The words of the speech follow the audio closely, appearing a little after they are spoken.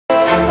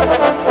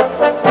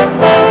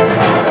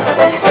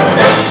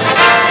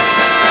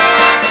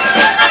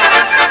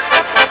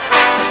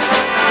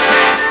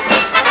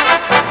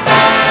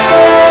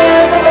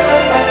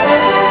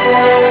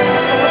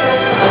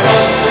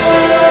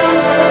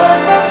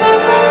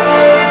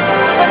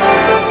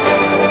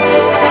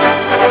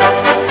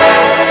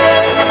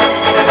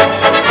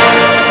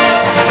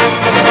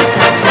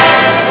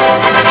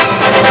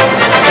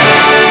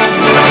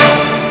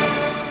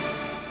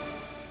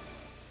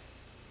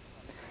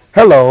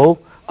Hello,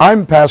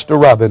 I'm Pastor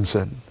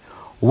Robinson.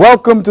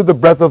 Welcome to the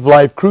Breath of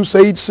Life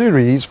Crusade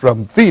series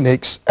from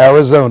Phoenix,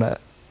 Arizona.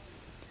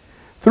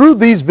 Through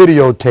these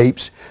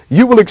videotapes,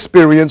 you will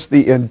experience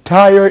the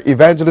entire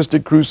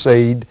evangelistic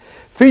crusade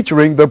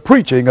featuring the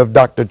preaching of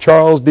Dr.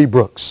 C.D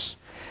Brooks.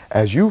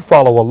 As you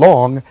follow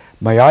along,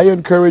 may I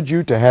encourage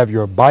you to have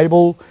your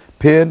Bible,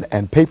 pen,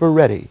 and paper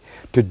ready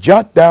to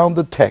jot down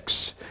the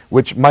texts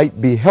which might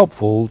be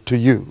helpful to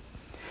you.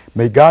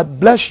 May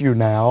God bless you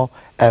now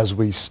as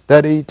we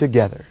study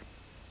together.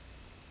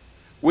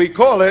 We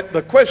call it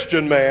the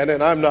question man,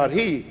 and I'm not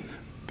he.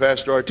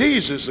 Pastor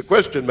Ortiz is the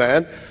question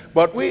man,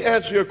 but we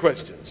answer your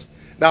questions.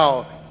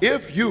 Now,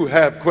 if you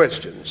have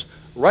questions,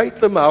 write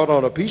them out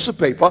on a piece of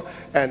paper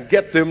and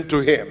get them to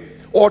him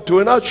or to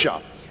an usher,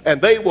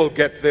 and they will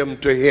get them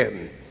to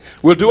him.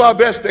 We'll do our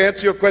best to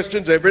answer your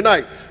questions every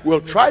night.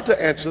 We'll try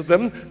to answer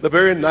them the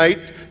very night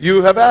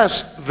you have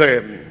asked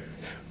them.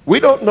 We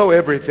don't know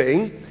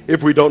everything.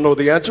 If we don't know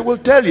the answer, we'll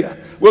tell you.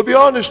 We'll be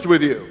honest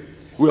with you.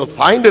 We'll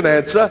find an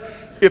answer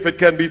if it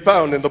can be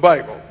found in the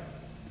Bible.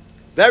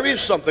 There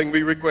is something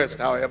we request,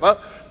 however.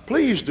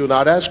 Please do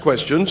not ask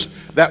questions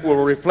that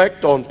will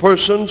reflect on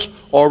persons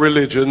or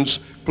religions.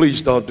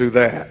 Please don't do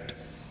that.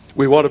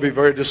 We want to be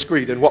very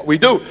discreet in what we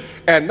do.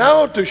 And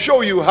now to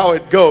show you how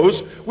it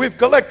goes, we've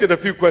collected a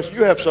few questions.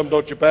 You have some,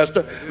 don't you,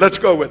 Pastor? Let's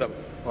go with them.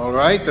 All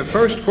right, the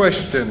first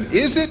question.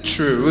 Is it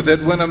true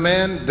that when a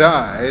man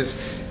dies,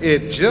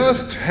 it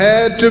just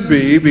had to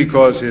be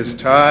because his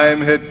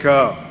time had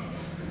come?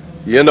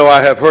 You know,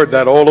 I have heard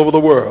that all over the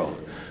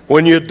world.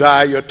 When you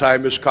die, your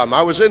time has come.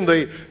 I was in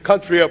the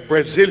country of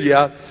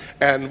Brasilia,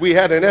 and we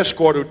had an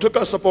escort who took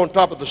us up on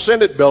top of the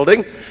Senate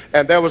building,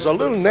 and there was a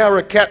little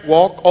narrow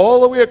catwalk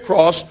all the way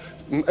across,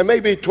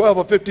 maybe 12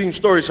 or 15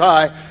 stories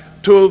high,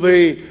 to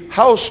the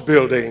House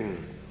building.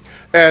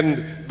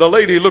 And the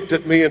lady looked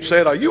at me and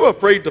said, "Are you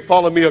afraid to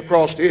follow me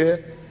across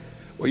here?"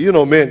 Well, you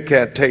know, men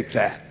can't take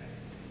that.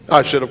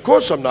 I said, "Of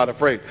course I'm not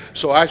afraid."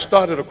 So I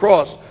started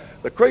across.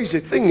 The crazy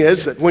thing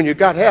is that when you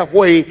got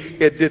halfway,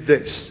 it did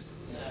this.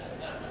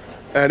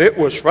 And it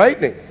was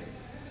frightening.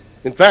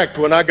 In fact,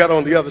 when I got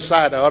on the other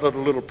side, I uttered a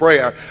little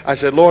prayer. I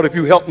said, "Lord, if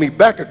you help me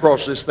back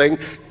across this thing,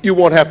 you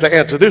won't have to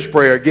answer this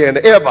prayer again,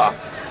 ever."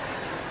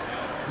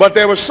 But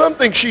there was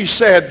something she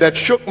said that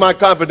shook my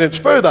confidence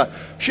further.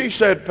 She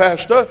said,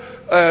 "Pastor,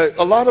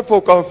 a lot of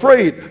folk are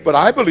afraid, but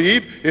I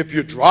believe if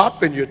you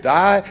drop and you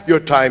die, your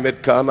time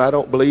had come." I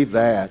don't believe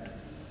that.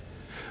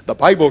 The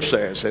Bible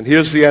says, and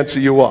here's the answer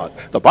you want.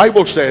 The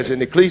Bible says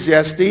in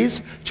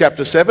Ecclesiastes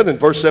chapter 7 and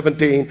verse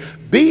 17,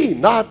 "Be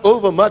not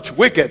overmuch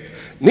wicked,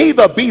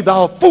 neither be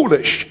thou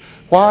foolish.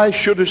 Why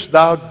shouldest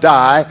thou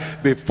die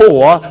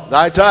before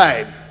thy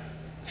time?"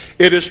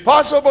 It is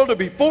possible to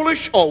be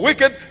foolish or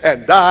wicked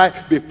and die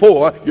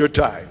before your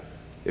time.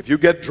 If you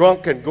get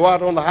drunk and go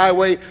out on the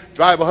highway,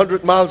 drive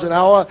 100 miles an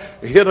hour,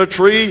 hit a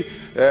tree,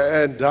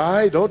 and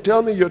die, don't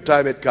tell me your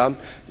time had come.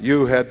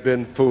 You had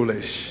been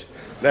foolish.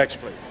 Next,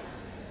 please.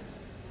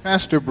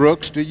 Pastor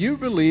Brooks, do you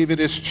believe it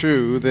is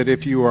true that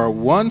if you are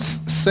once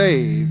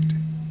saved,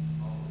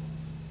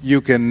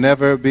 you can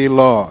never be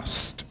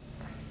lost?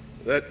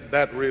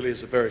 That really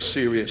is a very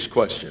serious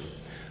question.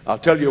 I'll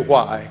tell you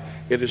why.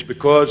 It is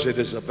because it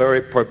is a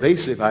very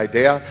pervasive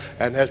idea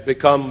and has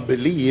become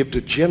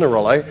believed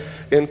generally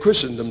in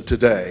Christendom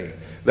today,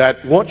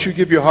 that once you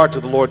give your heart to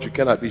the Lord, you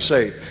cannot be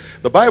saved.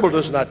 The Bible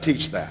does not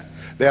teach that.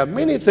 There are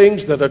many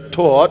things that are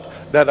taught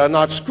that are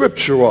not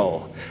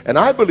scriptural. And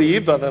I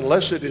believe that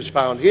unless it is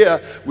found here,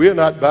 we are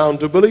not bound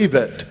to believe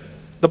it.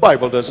 The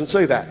Bible doesn't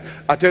say that.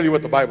 I'll tell you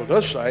what the Bible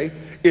does say.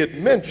 It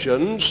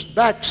mentions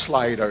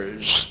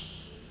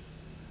backsliders.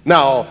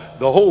 Now,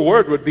 the whole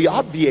word would be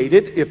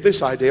obviated if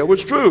this idea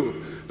was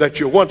true, that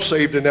you're once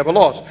saved and never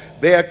lost.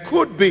 There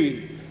could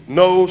be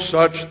no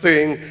such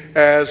thing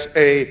as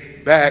a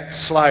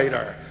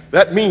backslider.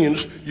 That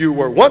means you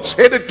were once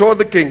headed toward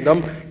the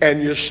kingdom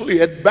and you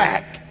slid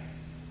back.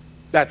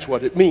 That's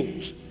what it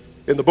means.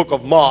 In the book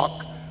of Mark,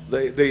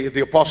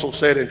 the apostle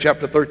said in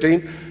chapter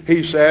 13,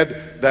 he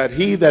said that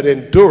he that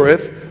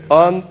endureth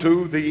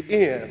unto the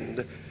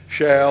end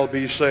shall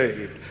be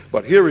saved.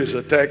 But here is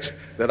a text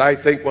that I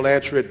think will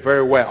answer it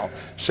very well.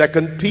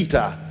 2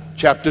 Peter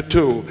chapter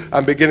 2,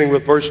 I'm beginning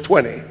with verse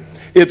 20.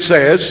 It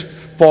says,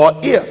 "For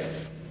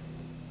if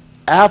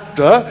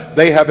after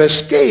they have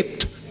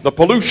escaped the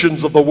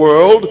pollutions of the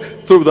world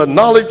through the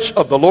knowledge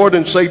of the Lord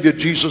and Savior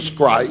Jesus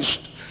Christ,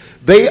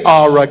 they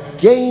are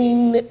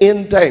again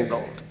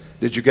entangled."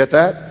 Did you get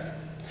that?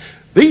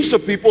 These are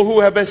people who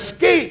have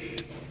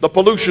escaped the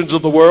pollutions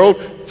of the world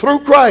through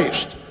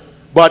Christ.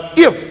 But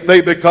if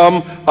they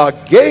become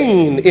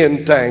again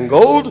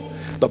entangled,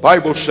 the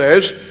Bible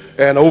says,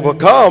 and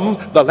overcome,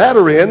 the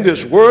latter end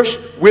is worse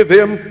with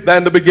them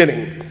than the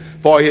beginning.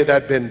 For it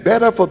had been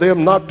better for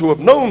them not to have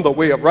known the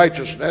way of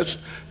righteousness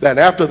than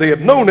after they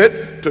have known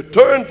it to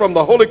turn from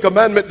the holy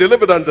commandment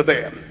delivered unto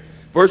them.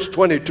 Verse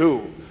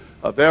 22,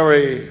 a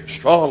very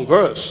strong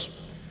verse.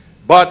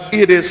 "But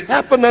it is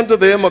happened unto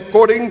them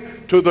according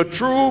to the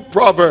true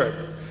proverb,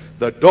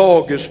 the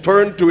dog is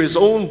turned to his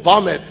own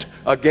vomit,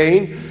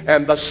 again,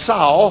 and the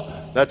sow,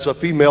 that's a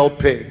female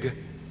pig,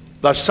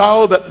 the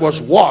sow that was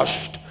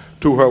washed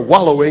to her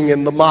wallowing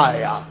in the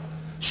mire.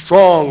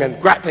 Strong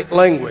and graphic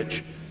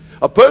language.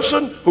 A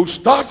person who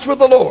starts with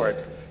the Lord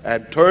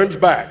and turns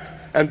back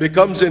and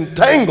becomes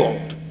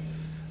entangled,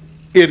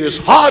 it is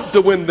hard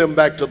to win them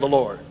back to the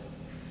Lord.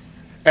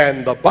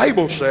 And the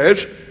Bible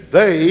says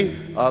they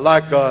are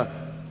like a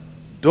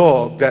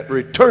dog that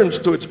returns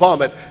to its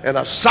vomit, and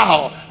a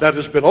sow that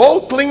has been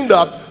all cleaned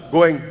up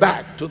going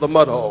back to the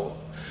mud hole.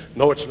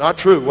 No, it's not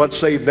true. Once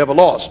saved, never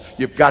lost.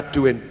 You've got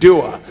to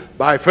endure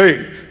by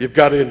faith. You've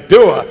got to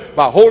endure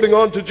by holding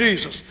on to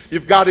Jesus.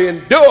 You've got to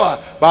endure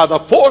by the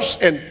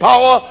force and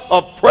power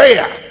of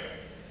prayer.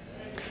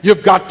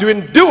 You've got to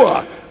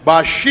endure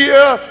by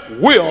sheer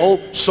will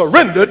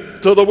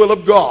surrendered to the will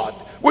of God.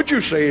 Would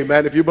you say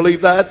amen if you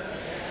believe that?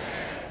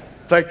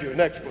 Thank you.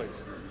 Next, please.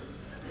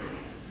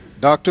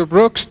 Dr.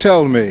 Brooks,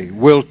 tell me,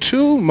 will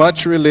too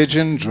much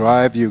religion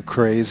drive you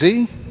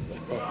crazy?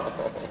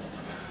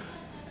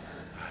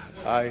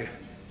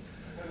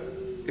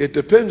 It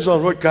depends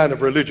on what kind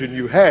of religion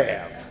you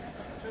have.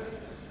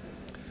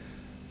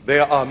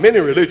 There are many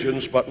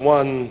religions but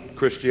one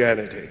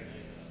Christianity.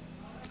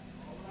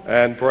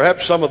 And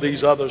perhaps some of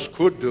these others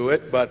could do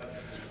it, but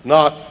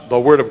not the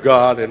Word of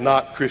God and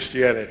not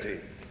Christianity.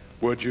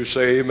 Would you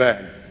say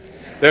amen?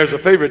 There's a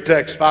favorite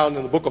text found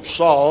in the book of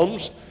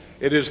Psalms.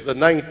 It is the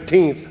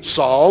 19th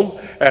Psalm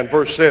and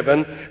verse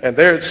 7. And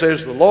there it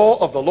says, the law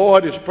of the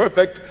Lord is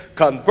perfect,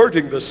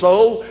 converting the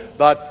soul.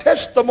 The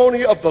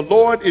testimony of the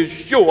Lord is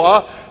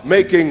sure,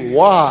 making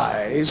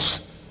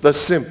wise the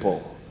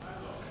simple.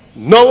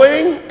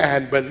 Knowing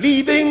and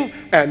believing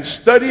and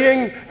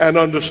studying and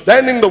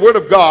understanding the Word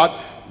of God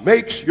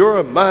makes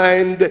your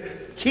mind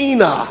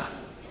keener.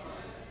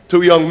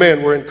 Two young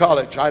men were in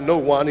college. I know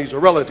one, he's a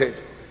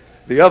relative.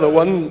 The other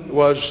one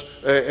was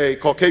a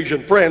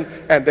Caucasian friend,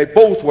 and they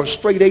both were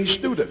straight A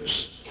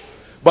students.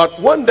 But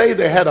one day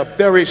they had a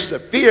very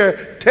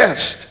severe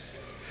test,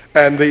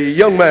 and the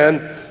young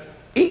man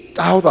eked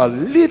out a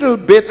little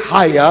bit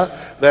higher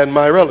than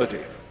my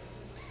relative.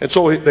 And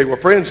so they were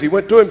friends. He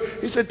went to him.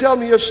 He said, tell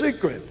me your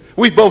secret.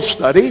 We both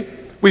study.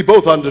 We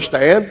both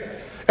understand.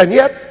 And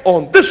yet,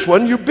 on this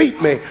one, you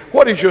beat me.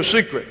 What is your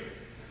secret?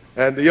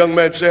 And the young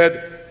man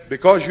said,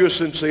 because you're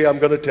sincere, I'm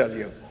going to tell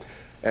you.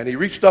 And he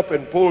reached up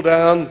and pulled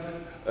down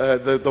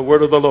the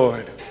word of the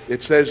Lord.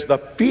 It says, the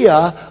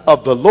fear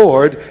of the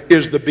Lord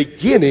is the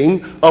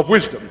beginning of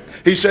wisdom.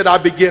 He said, I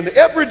begin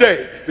every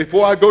day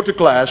before I go to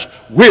class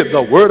with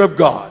the Word of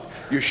God.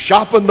 You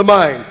sharpen the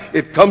mind.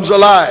 It comes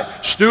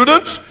alive.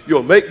 Students,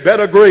 you'll make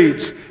better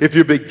grades if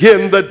you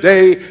begin the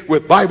day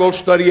with Bible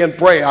study and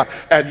prayer.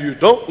 And you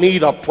don't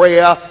need a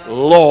prayer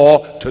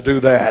law to do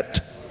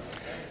that.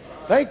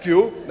 Thank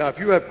you. Now, if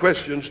you have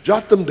questions,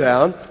 jot them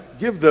down.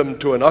 Give them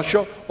to an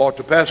usher or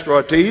to Pastor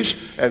Ortiz,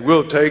 and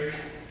we'll take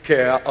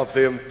care of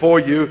them for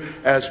you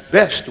as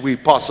best we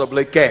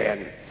possibly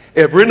can.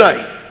 Every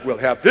night, we'll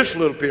have this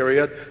little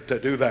period to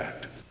do that.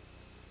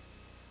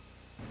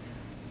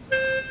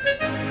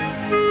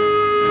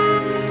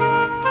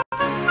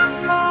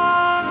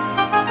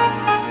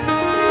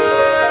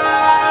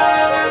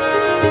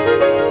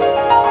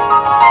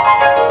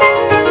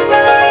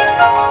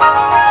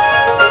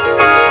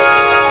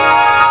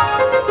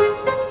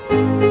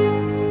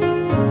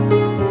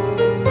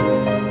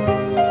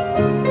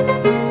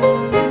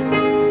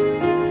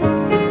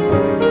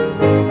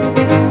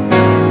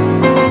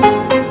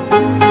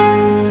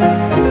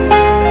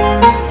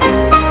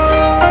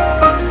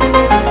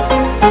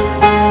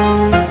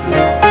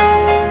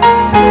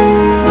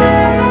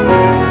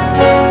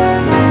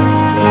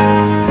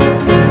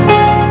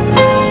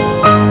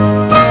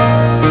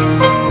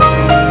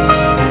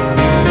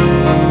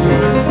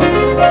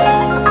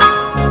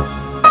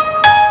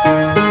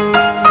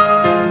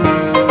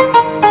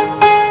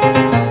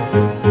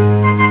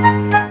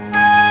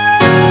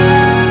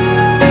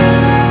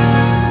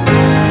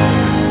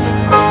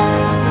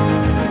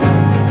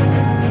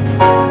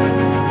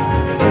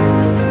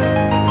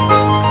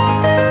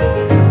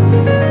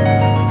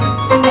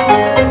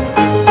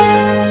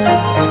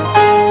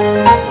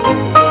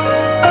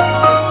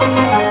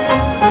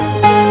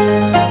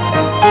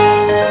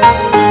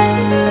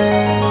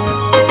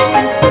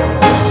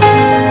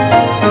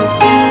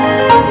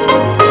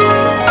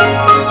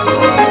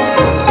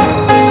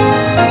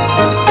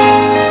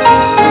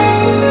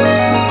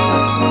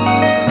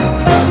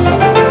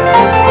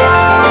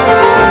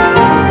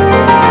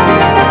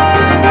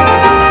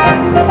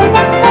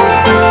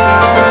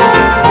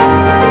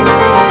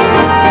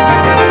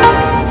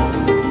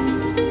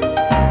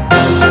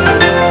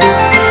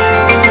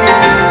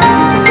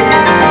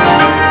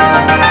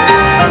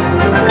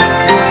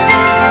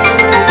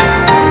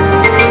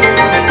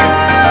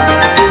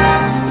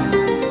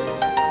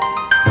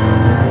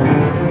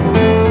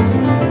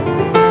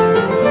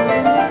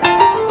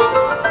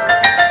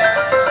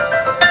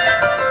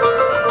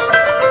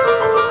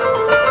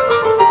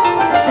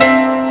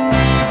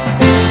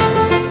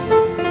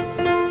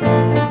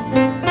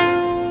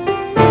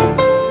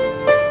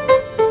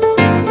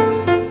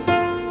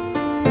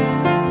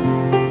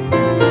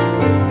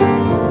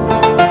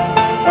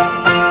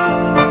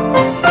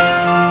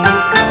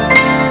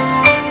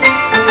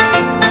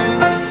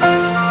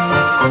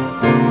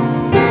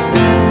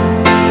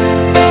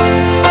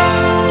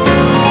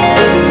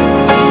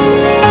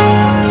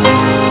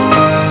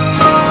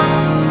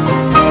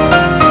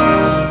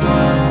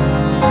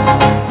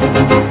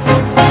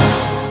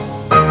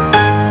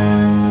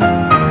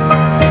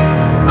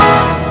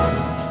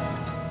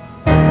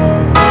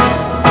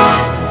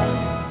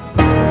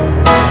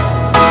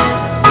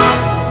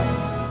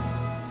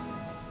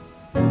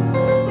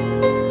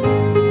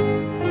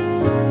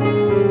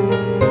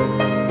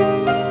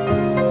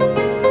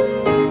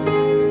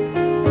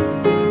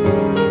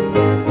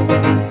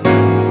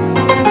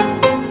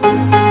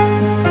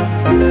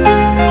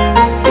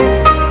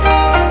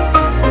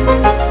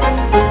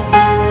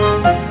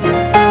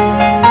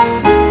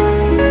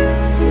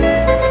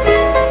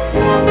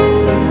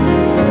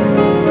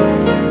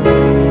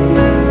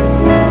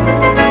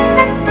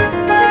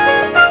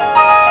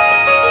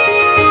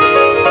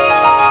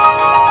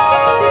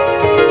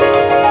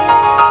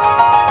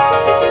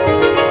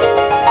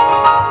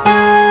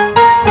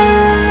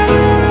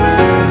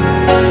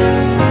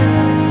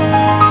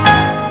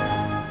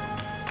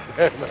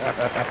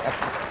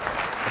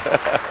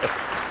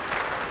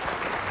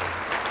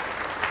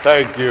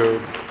 Thank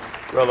you,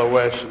 Brother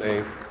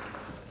Wesley.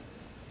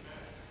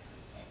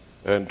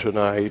 And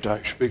tonight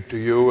I speak to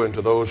you and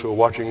to those who are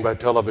watching by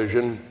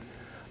television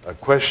a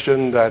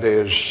question that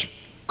is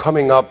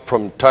coming up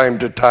from time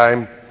to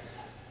time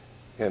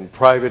in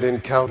private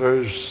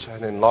encounters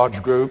and in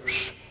large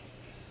groups.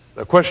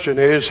 The question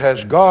is,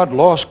 has God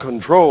lost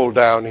control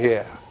down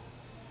here?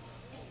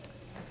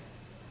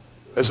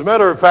 As a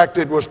matter of fact,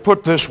 it was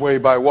put this way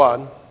by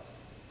one: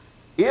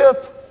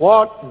 if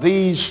what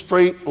these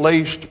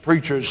straight-laced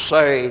preachers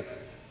say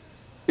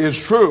is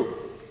true,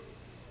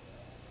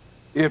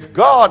 if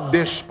God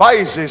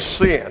despises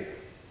sin,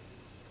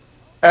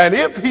 and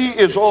if he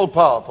is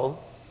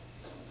all-powerful,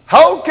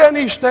 how can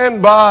he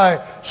stand by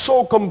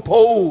so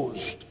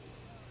composed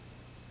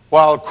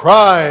while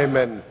crime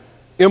and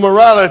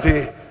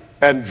immorality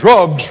and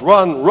drugs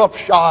run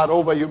roughshod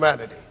over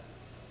humanity?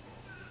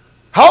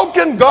 How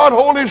can God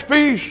hold his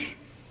peace?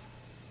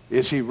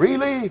 Is he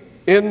really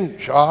in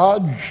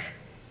charge?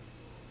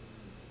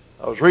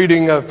 I was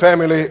reading a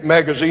family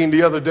magazine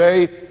the other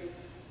day,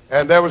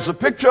 and there was a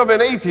picture of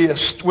an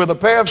atheist with a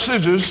pair of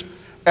scissors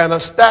and a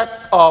stack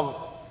of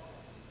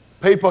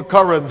paper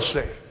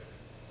currency.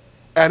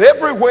 And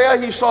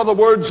everywhere he saw the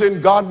words "In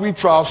God We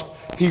Trust,"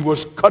 he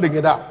was cutting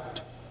it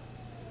out.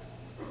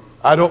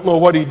 I don't know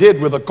what he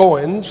did with the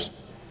coins,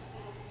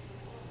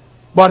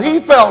 but he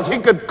felt he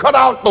could cut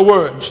out the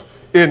words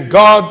 "In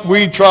God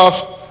We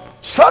Trust."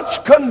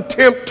 Such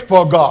contempt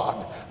for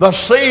God, the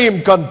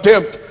same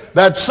contempt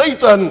that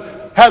Satan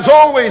has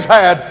always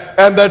had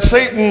and that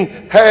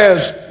Satan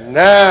has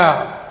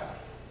now.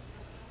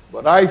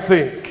 But I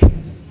think,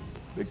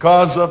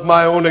 because of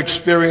my own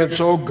experience,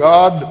 O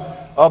God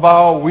of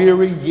our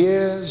weary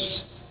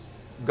years,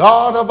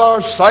 God of our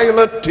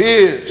silent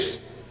tears,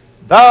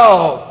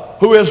 thou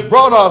who hast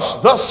brought us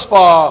thus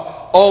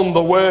far on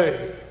the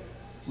way.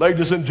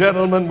 Ladies and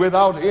gentlemen,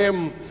 without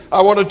him,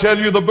 I want to tell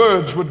you, the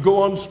birds would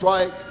go on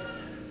strike.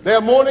 Their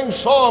morning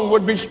song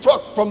would be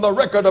struck from the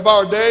record of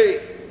our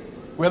day.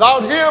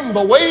 Without him,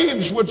 the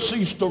waves would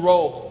cease to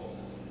roll.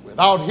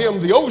 Without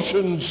him, the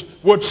oceans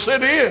would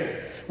sit in.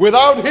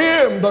 Without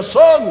him, the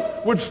sun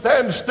would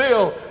stand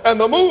still and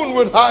the moon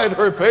would hide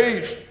her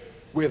face.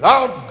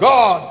 Without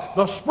God,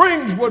 the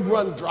springs would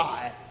run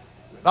dry.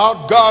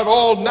 Without God,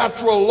 all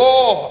natural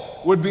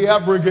law would be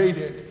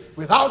abrogated.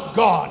 Without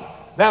God,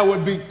 there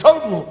would be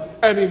total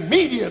and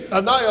immediate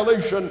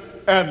annihilation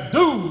and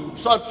doom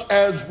such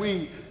as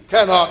we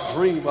cannot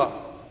dream of.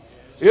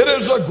 It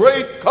is a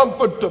great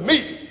comfort to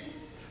me,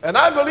 and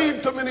I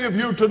believe to many of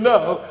you, to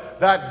know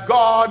that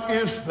God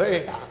is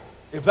there.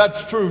 If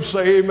that's true,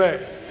 say amen.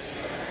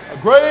 A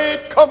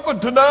great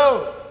comfort to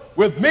know,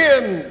 with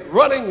men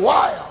running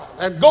wild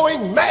and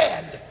going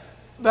mad,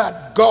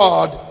 that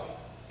God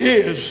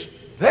is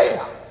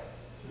there.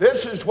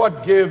 This is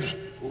what gives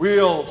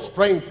real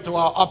strength to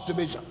our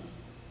optimism.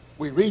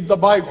 We read the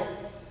Bible.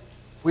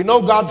 We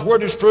know God's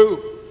word is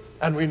true,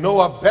 and we know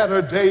a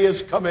better day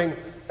is coming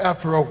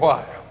after a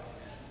while.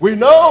 We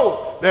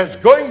know there's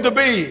going to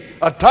be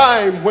a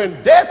time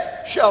when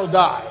death shall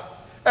die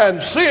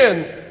and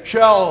sin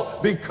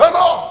shall be cut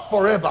off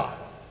forever,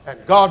 and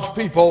God's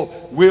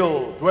people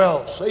will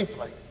dwell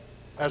safely.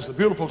 As the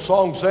beautiful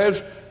song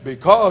says,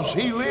 because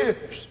he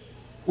lives,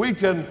 we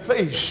can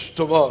face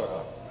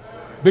tomorrow.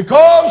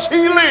 Because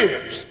he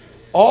lives,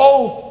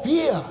 all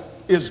fear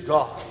is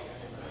gone.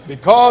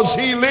 Because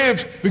he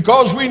lives,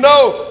 because we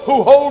know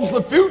who holds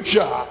the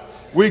future,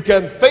 we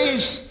can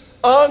face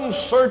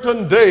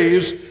uncertain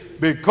days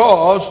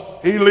because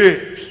he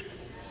lives.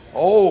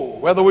 Oh,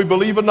 whether we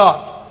believe or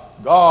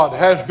not, God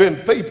has been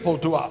faithful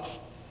to us.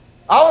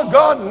 Our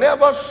God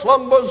never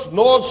slumbers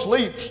nor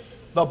sleeps,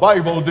 the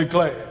Bible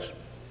declares.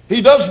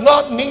 He does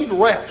not need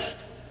rest.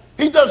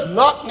 He does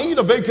not need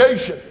a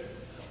vacation.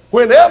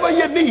 Whenever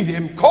you need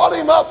him, call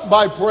him up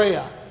by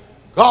prayer.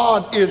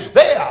 God is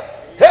there.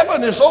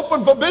 Heaven is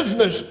open for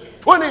business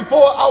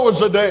 24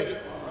 hours a day.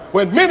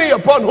 When many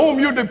upon whom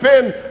you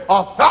depend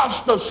are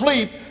fast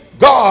asleep,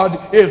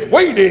 God is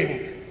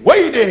waiting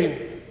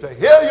to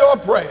hear your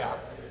prayer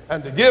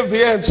and to give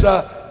the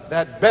answer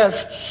that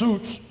best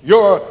suits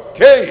your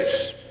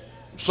case.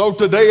 So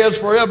today as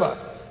forever,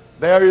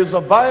 there is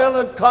a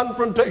violent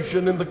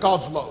confrontation in the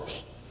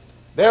cosmos.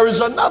 There is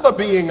another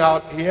being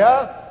out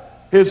here.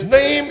 His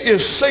name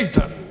is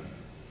Satan,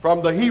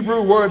 from the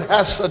Hebrew word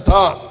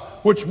Hasatan,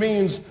 which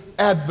means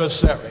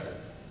adversary.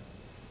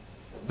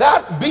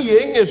 That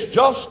being is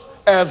just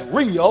as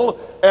real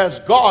as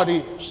God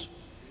is.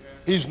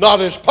 He's not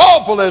as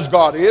powerful as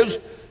God is,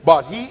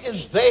 but he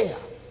is there.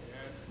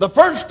 The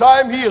first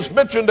time he is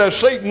mentioned as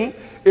Satan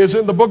is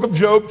in the book of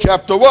Job,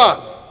 chapter 1.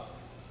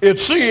 It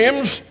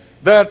seems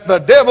that the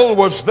devil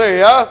was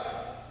there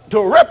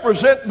to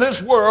represent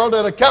this world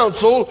at a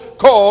council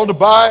called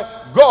by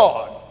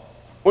God.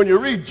 When you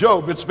read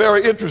Job, it's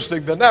very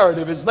interesting. The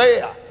narrative is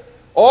there.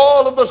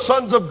 All of the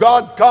sons of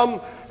God come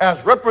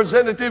as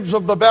representatives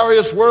of the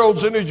various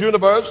worlds in his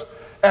universe,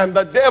 and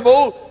the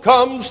devil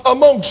comes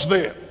amongst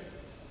them.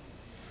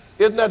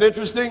 Isn't that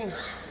interesting?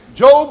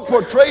 Job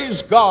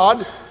portrays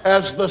God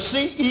as the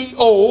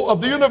CEO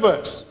of the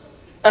universe.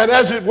 And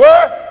as it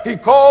were, he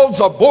calls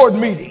a board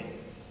meeting.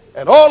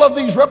 And all of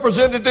these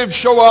representatives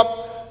show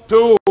up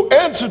to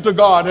answer to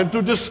God and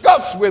to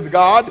discuss with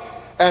God.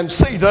 And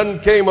Satan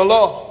came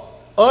along,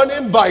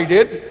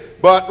 uninvited,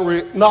 but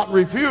not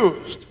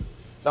refused.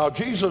 Now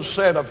Jesus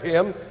said of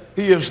him,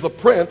 he is the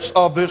prince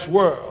of this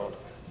world.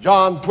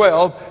 John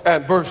 12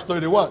 and verse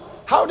 31.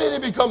 How did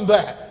he become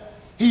that?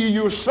 He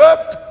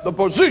usurped the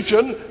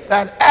position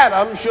that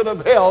Adam should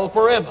have held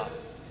forever.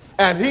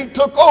 And he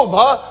took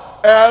over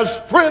as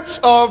prince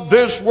of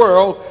this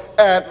world,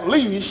 at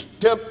least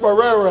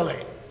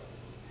temporarily.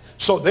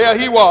 So there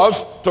he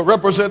was to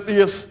represent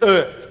the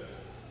earth.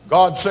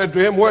 God said to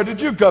him, where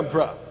did you come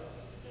from?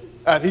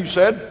 And he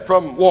said,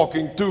 from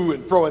walking to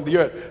and fro in the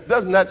earth.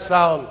 Doesn't that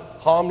sound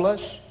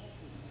harmless?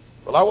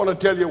 Well, I want to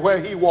tell you where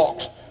he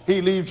walks.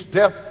 He leaves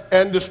death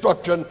and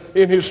destruction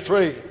in his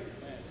train.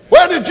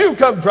 Where did you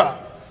come from?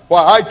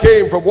 Why, I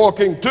came from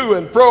walking to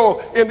and fro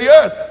in the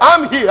earth.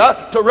 I'm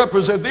here to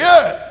represent the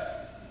earth.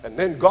 And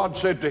then God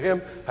said to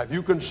him, have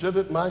you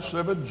considered my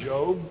servant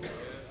Job?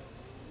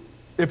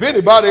 If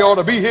anybody ought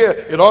to be here,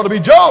 it ought to be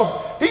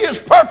Job. He is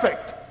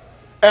perfect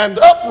and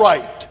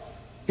upright.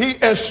 He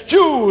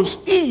eschews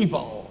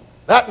evil.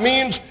 That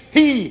means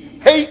he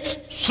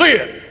hates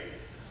sin.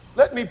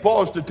 Let me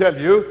pause to tell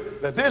you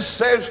that this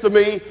says to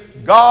me,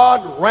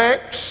 God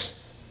ranks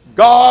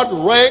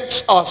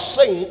a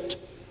saint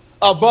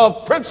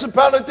above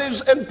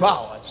principalities and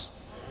powers.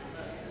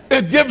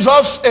 It gives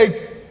us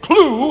a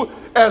clue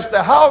as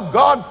to how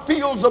God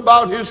feels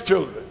about his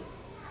children.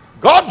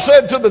 God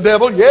said to the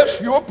devil, yes,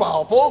 you are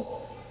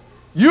powerful.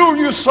 You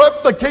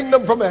usurped the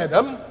kingdom from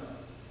Adam,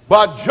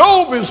 but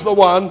Job is the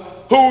one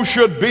who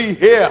should be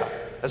here.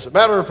 As a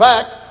matter of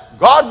fact,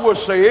 God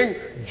was saying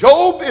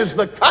Job is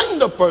the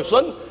kind of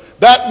person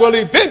that will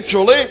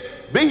eventually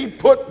be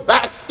put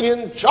back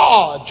in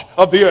charge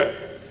of the earth.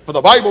 For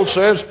the Bible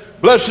says,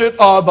 blessed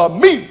are the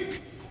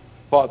meek,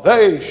 for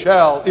they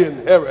shall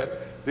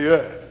inherit the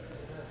earth.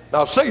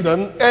 Now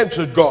Satan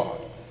answered God.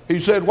 He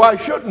said, why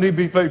shouldn't he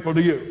be faithful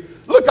to you?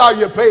 Look how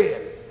you're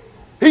paying.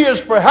 He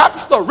is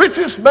perhaps the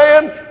richest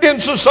man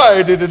in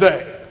society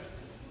today.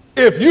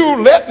 If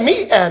you let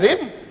me at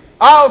him,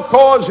 I'll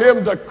cause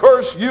him to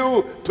curse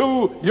you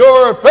to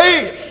your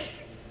face.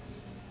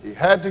 He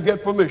had to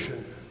get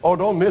permission. Oh,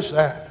 don't miss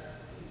that.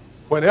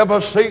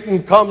 Whenever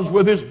Satan comes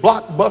with his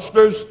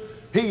blockbusters,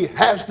 he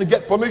has to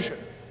get permission.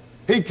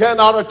 He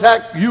cannot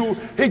attack you.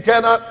 He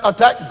cannot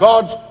attack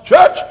God's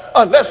church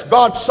unless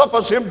God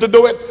suffers him to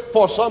do it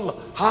for some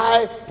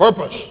high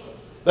purpose.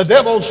 The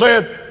devil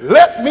said,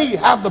 let me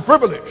have the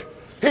privilege.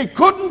 He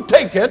couldn't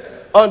take it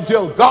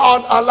until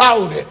God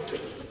allowed it.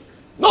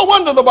 No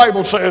wonder the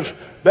Bible says,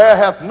 there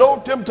hath no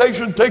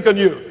temptation taken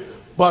you,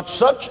 but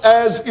such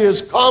as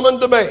is common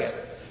to man.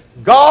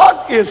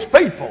 God is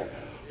faithful,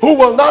 who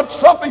will not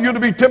suffer you to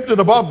be tempted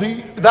above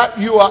that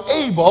you are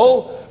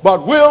able,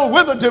 but will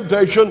with the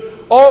temptation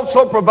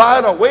also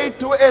provide a way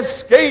to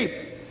escape,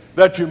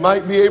 that you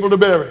might be able to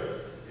bear it.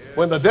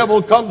 When the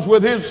devil comes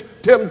with his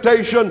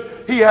temptation,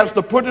 he has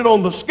to put it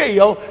on the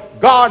scale.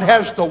 God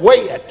has to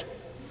weigh it.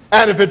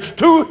 And if it's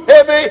too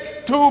heavy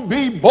to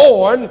be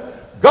borne,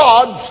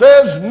 God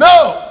says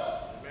no.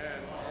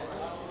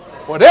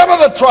 Whatever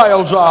the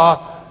trials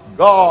are,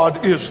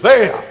 God is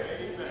there.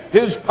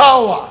 His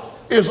power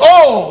is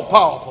all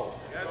powerful.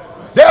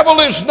 Devil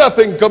is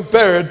nothing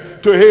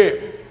compared to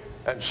him.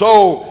 And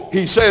so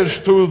he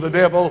says to the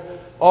devil,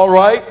 all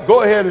right,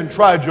 go ahead and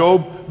try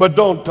Job, but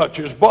don't touch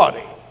his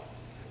body.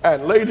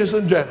 And ladies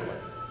and gentlemen,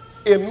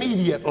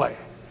 immediately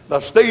the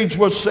stage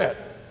was set.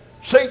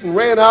 Satan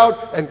ran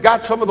out and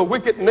got some of the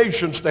wicked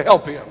nations to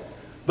help him.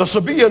 The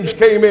Sabaeans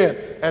came in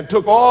and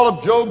took all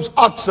of Job's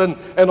oxen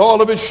and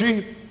all of his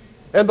sheep.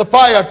 And the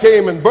fire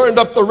came and burned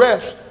up the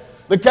rest.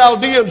 The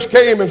Chaldeans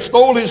came and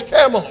stole his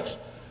camels.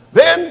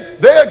 Then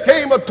there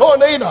came a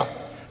tornado,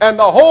 and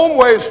the home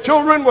where his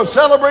children were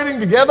celebrating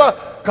together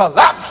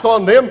collapsed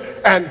on them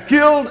and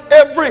killed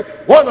every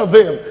one of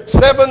them,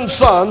 7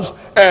 sons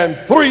and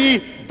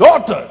 3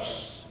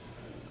 daughters.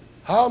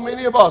 How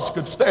many of us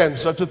could stand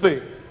such a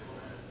thing?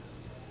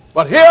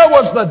 But here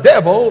was the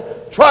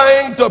devil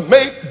trying to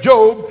make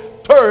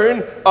Job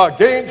turn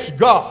against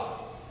God.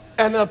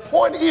 And the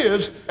point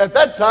is, at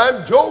that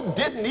time, Job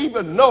didn't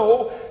even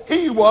know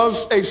he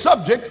was a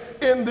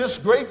subject in this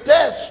great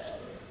test.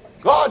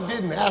 God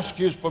didn't ask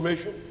his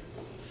permission.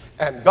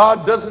 And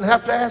God doesn't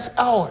have to ask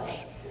ours.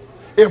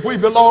 If we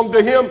belong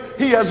to him,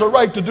 he has a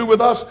right to do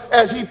with us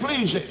as he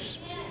pleases.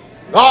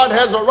 God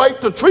has a right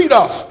to treat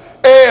us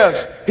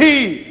as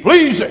he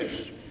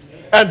pleases.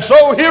 And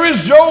so here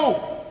is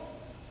Job,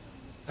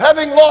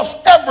 having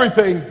lost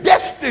everything,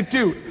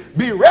 destitute,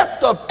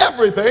 bereft of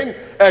everything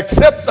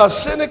except a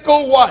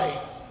cynical wife.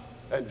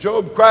 And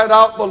Job cried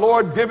out, the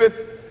Lord giveth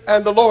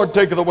and the Lord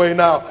taketh away.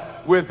 Now,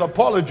 with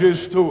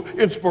apologies to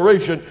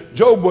inspiration,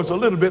 Job was a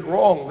little bit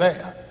wrong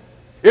there.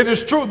 It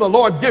is true the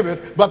Lord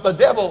giveth, but the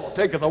devil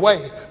taketh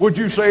away. Would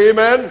you say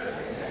amen?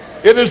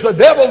 It is the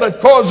devil that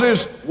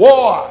causes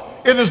war.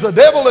 It is the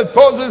devil that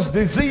causes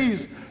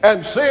disease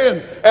and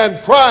sin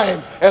and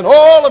crime and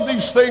all of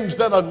these things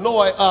that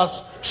annoy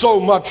us so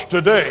much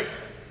today.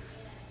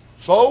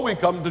 So we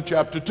come to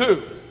chapter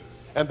 2.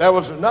 And there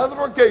was another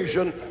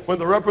occasion when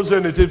the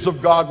representatives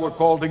of God were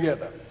called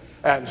together.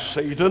 And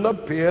Satan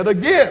appeared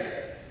again.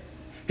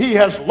 He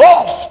has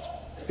lost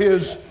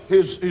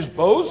his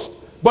boast,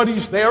 but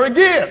he's there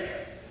again.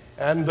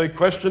 And the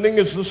questioning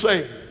is the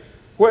same.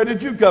 Where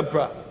did you come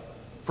from?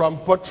 From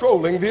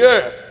patrolling the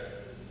earth.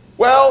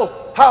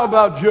 Well, how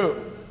about Job?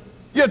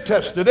 You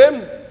tested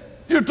him.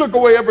 You took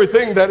away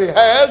everything that he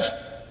has.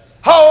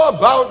 How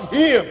about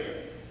him?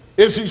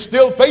 Is he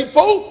still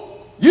faithful?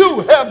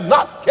 You have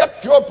not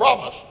kept your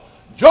promise.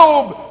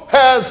 Job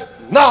has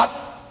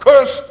not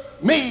cursed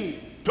me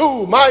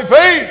to my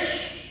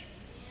face.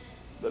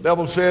 The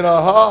devil said,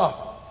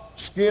 aha,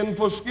 skin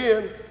for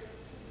skin.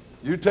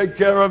 You take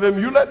care of him.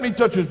 You let me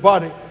touch his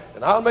body,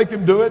 and I'll make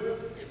him do it.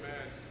 Amen.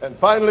 And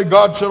finally,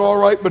 God said, all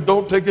right, but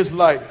don't take his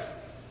life.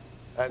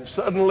 And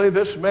suddenly,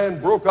 this man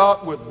broke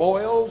out with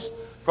boils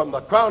from the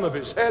crown of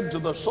his head to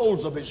the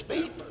soles of his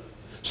feet.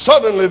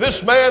 Suddenly,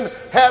 this man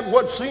had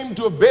what seemed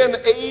to have been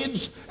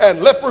AIDS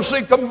and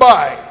leprosy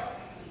combined.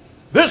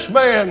 This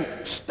man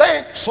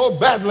stank so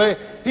badly,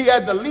 he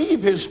had to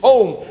leave his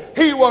home.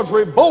 He was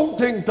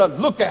revolting to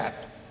look at.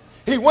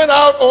 He went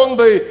out on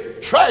the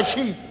trash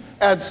heap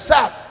and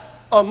sat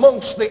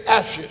amongst the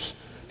ashes.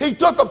 He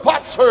took a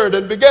potsherd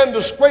and began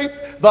to scrape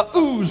the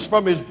ooze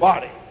from his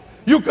body.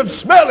 You could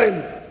smell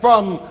him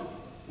from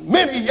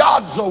many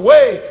yards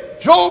away.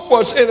 Job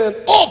was in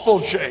an awful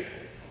shape.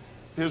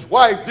 His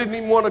wife didn't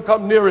even want to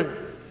come near him.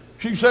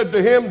 She said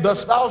to him,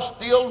 dost thou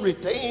still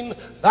retain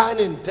thine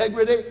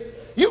integrity?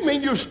 You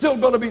mean you're still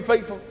going to be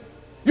faithful?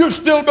 You're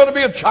still going to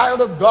be a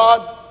child of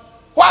God?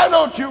 Why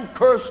don't you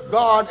curse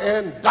God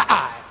and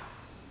die?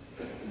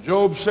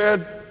 Job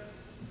said,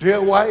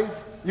 dear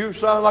wife, you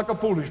sound like a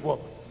foolish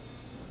woman.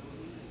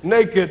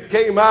 Naked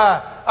came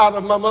I out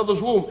of my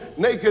mother's womb.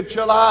 Naked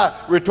shall I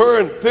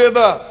return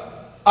thither.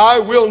 I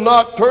will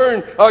not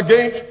turn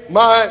against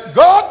my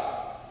God.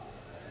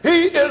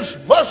 He is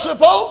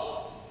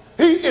merciful.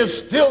 He is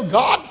still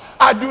God.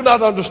 I do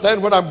not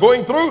understand what I'm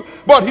going through,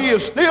 but he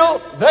is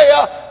still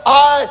there.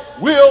 I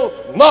will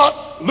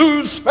not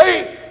lose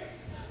faith.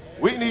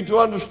 We need to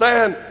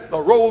understand the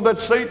role that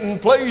Satan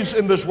plays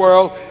in this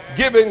world,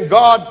 giving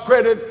God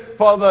credit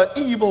for the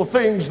evil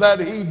things that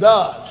he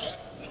does.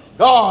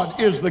 God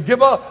is the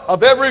giver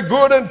of every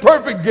good and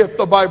perfect gift,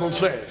 the Bible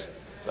says.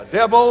 The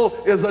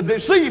devil is a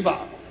deceiver.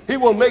 He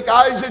will make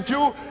eyes at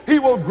you. He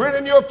will grin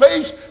in your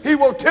face. He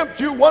will tempt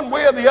you one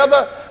way or the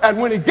other. And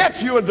when he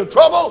gets you into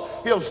trouble,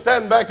 he'll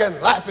stand back and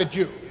laugh at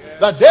you.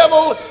 The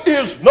devil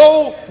is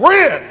no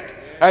friend.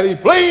 And he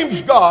blames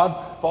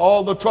God for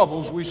all the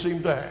troubles we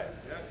seem to have.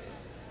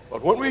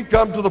 But when we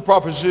come to the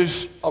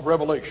prophecies of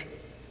Revelation,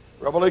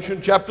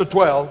 Revelation chapter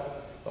 12,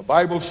 the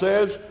Bible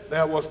says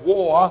there was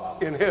war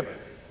in heaven.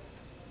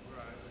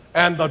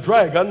 And the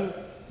dragon,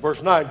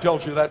 verse 9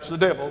 tells you that's the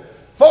devil,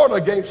 fought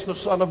against the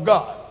Son of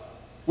God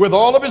with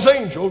all of his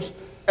angels,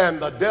 and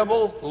the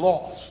devil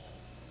lost.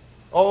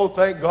 Oh,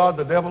 thank God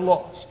the devil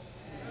lost.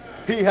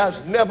 He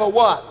has never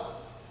won.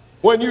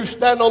 When you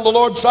stand on the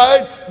Lord's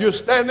side, you're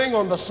standing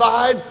on the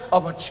side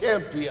of a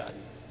champion.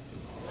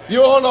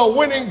 You're on a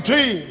winning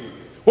team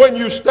when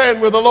you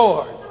stand with the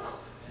Lord.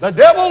 The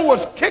devil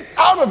was kicked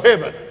out of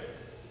heaven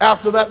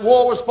after that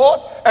war was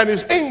fought, and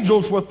his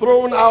angels were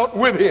thrown out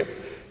with him.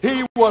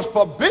 He was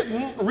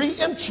forbidden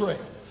re-entry,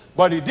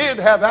 but he did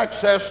have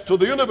access to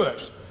the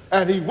universe.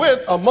 And he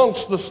went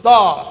amongst the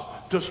stars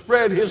to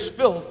spread his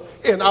filth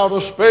in outer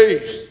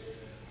space.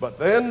 But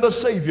then the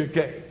Savior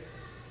came.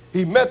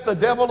 He met the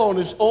devil on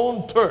his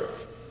own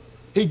turf.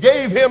 He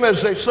gave him,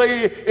 as they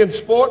say in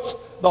sports,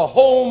 the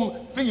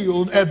home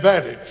field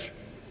advantage.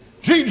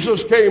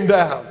 Jesus came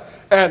down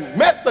and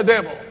met the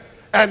devil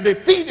and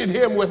defeated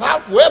him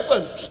without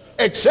weapons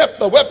except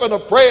the weapon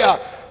of prayer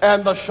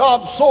and the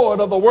sharp sword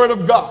of the Word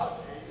of God.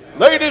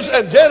 Ladies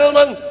and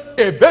gentlemen,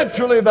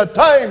 eventually the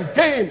time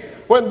came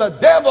when the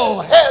devil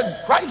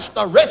had Christ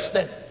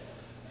arrested,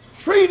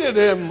 treated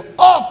him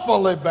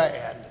awfully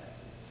bad,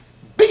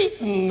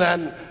 beaten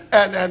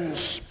and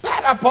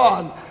spat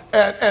upon,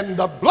 and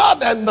the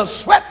blood and the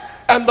sweat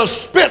and the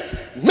spit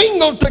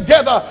mingled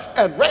together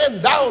and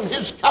ran down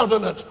his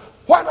countenance.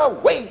 What a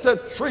way to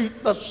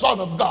treat the Son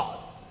of God.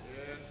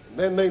 And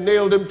then they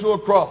nailed him to a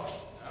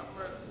cross,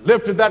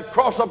 lifted that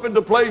cross up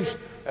into place,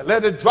 and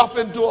let it drop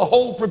into a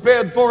hole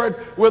prepared for it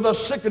with a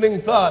sickening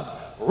thud,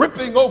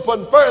 ripping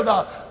open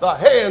further the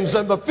hands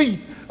and the feet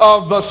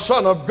of the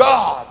Son of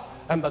God.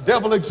 And the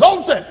devil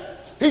exulted.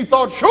 He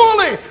thought,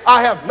 surely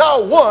I have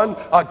now won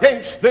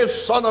against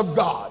this Son of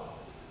God.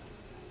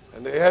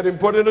 And they had him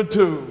put in a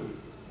tomb.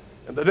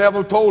 And the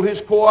devil told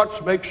his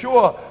cohorts, make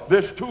sure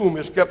this tomb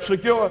is kept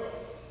secure.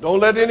 Don't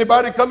let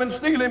anybody come and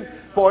steal him,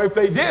 for if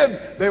they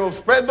did, they will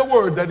spread the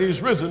word that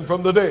he's risen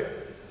from the dead.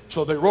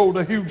 So they rolled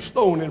a huge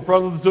stone in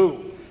front of the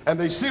tomb, and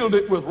they sealed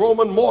it with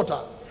Roman mortar.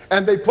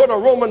 and they put a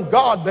Roman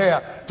guard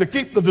there to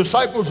keep the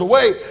disciples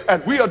away.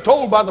 And we are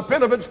told by the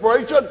pen of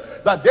inspiration,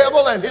 the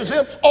devil and his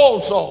imps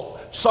also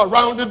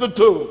surrounded the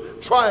tomb,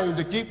 trying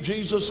to keep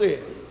Jesus in.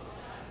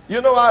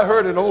 You know, I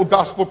heard an old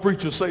gospel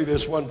preacher say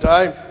this one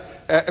time,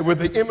 with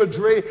the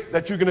imagery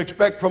that you can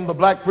expect from the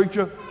black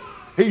preacher.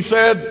 He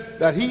said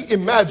that he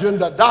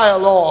imagined a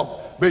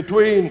dialogue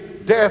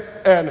between death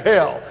and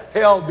hell,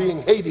 hell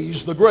being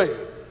Hades, the grave.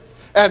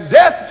 And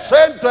death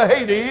said to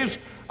Hades,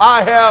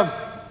 I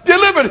have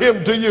delivered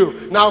him to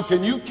you. Now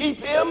can you keep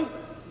him?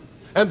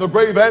 And the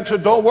grave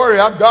answered, don't worry,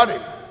 I've got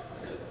him.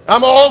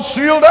 I'm all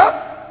sealed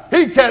up.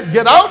 He can't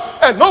get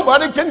out and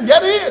nobody can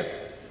get in.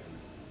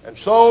 And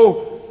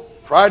so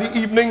Friday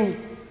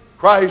evening,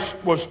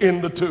 Christ was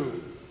in the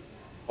tomb.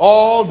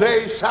 All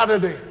day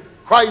Saturday,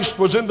 Christ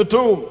was in the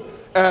tomb.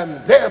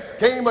 And death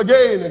came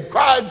again and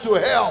cried to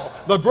hell,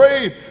 the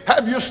grave,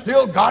 have you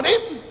still got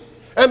him?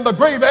 And the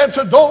grave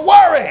answered, don't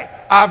worry,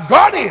 I've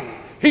got him.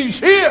 He's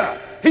here.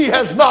 He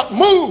has not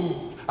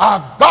moved.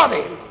 I've got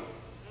him.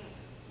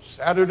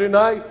 Saturday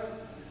night,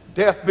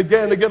 death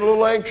began to get a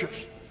little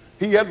anxious.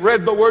 He had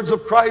read the words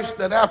of Christ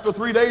that after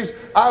 3 days,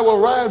 I will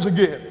rise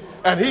again.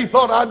 And he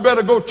thought I'd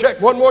better go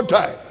check one more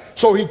time.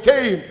 So he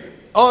came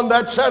on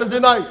that Saturday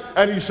night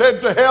and he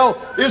said to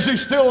hell, is he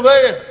still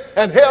there?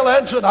 And hell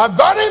answered, I've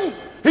got him.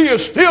 He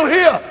is still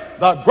here.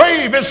 The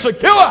grave is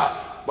secure.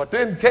 But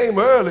then came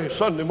early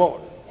Sunday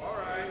morning.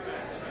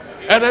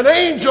 And an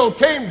angel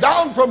came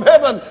down from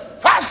heaven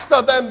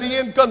faster than the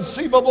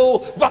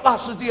inconceivable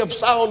velocity of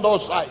sound or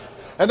sight.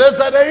 And as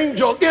that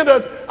angel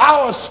entered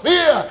our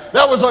sphere,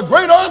 there was a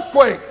great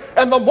earthquake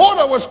and the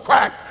mortar was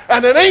cracked.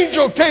 And an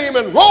angel came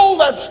and rolled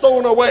that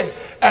stone away.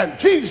 And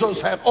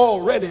Jesus had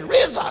already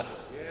risen.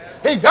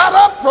 He got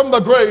up from the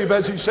grave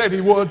as he said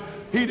he would.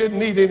 He didn't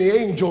need any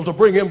angel to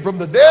bring him from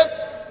the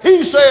dead.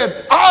 He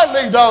said, I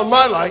lay down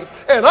my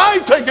life and I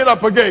take it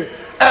up again.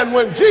 And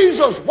when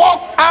Jesus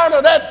walked out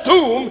of that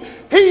tomb,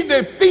 he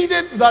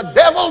defeated the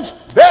devil's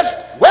best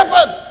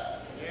weapon.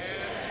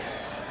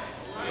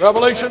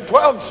 Revelation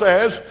 12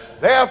 says,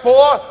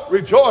 therefore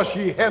rejoice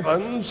ye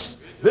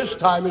heavens. This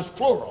time is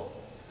plural.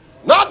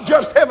 Not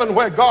just heaven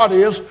where God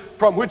is,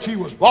 from which he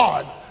was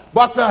born,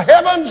 but the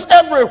heavens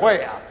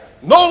everywhere.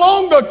 No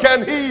longer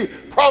can he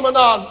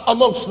promenade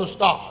amongst the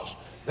stars.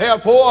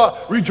 Therefore,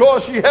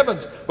 rejoice ye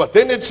heavens. But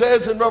then it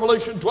says in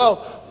Revelation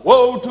 12,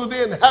 woe to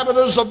the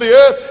inhabitants of the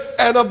earth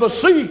and of the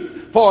sea,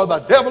 for the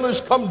devil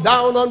is come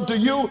down unto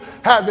you,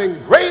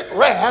 having great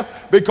wrath,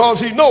 because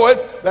he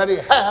knoweth that he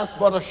hath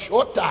but a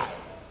short time.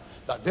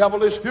 The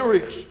devil is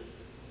furious.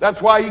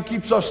 That's why he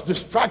keeps us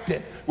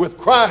distracted with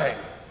crime.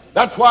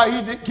 That's why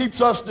he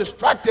keeps us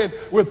distracted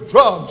with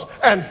drugs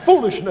and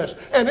foolishness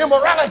and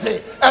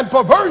immorality and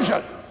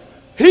perversion.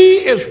 He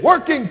is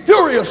working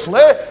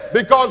furiously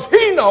because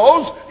he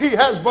knows he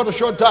has but a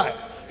short time.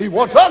 He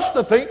wants us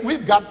to think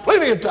we've got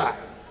plenty of time.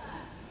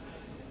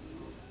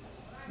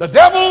 The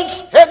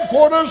devil's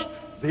headquarters,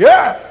 the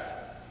earth.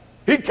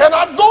 He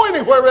cannot go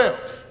anywhere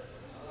else.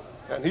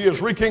 And he is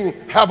wreaking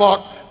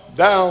havoc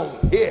down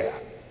here.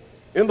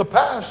 In the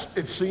past,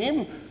 it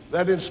seemed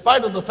that in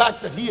spite of the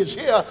fact that he is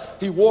here,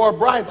 he wore a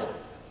bridle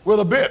with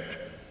a bit,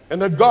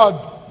 and that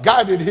God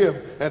guided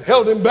him and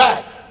held him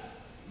back.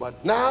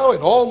 But now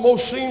it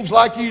almost seems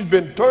like he's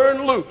been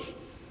turned loose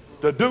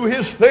to do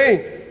his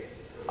thing.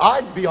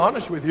 I'd be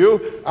honest with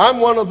you, I'm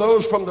one of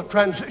those from the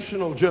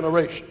transitional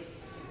generation,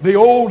 the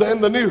old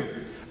and the new.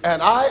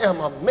 And I am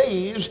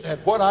amazed at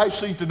what I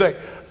see today.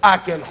 I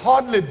can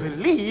hardly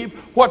believe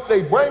what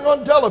they bring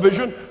on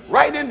television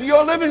right into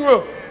your living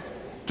room.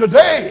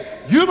 Today,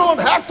 you don't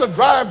have to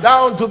drive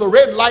down to the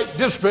red light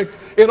district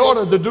in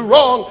order to do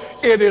wrong.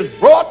 It is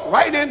brought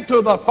right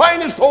into the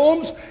finest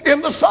homes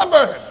in the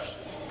suburbs.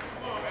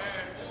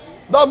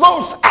 The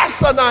most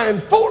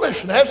asinine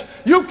foolishness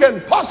you can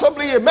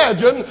possibly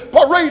imagine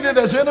paraded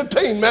as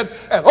entertainment,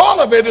 and all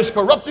of it is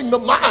corrupting the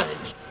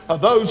minds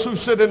of those who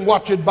sit and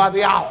watch it by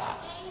the hour.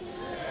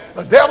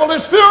 The devil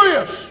is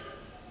furious.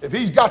 If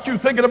he's got you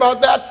thinking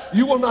about that,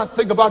 you will not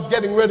think about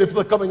getting ready for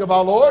the coming of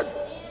our Lord.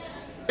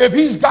 If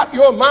he's got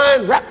your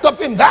mind wrapped up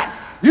in that,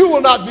 you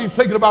will not be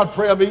thinking about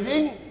prayer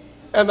meeting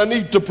and the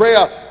need to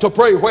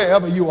pray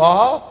wherever you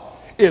are.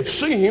 It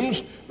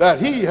seems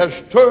that he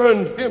has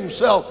turned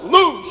himself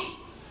loose.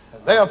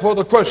 And therefore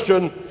the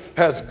question,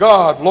 has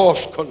God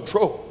lost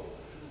control?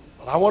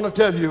 Well, I want to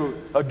tell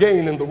you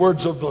again in the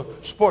words of the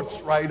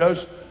sports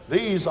writers,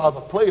 these are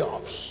the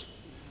playoffs.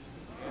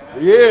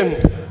 The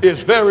end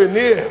is very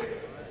near.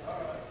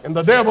 And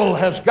the devil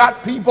has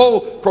got people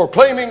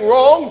proclaiming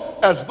wrong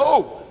as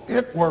though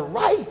it were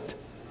right,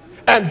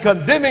 and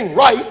condemning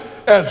right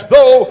as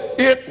though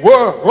it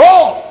were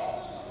wrong.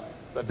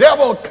 The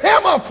devil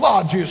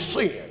camouflages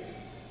sin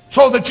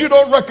so that you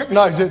don't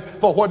recognize it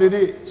for what it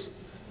is.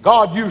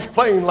 God used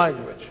plain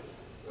language.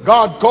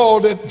 God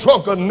called it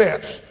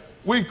drunkenness.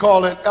 We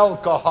call it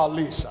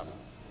alcoholism.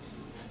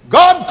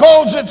 God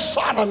calls it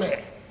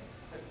sodomy.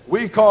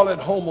 We call it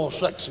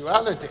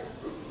homosexuality.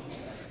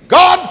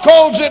 God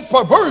calls it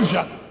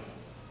perversion.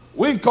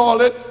 We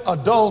call it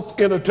adult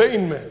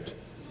entertainment.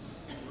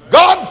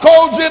 God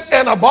calls it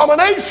an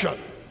abomination.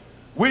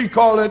 We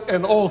call it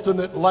an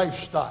alternate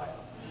lifestyle.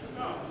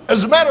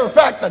 As a matter of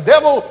fact, the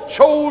devil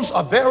chose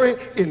a very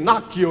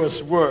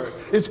innocuous word.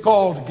 It's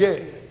called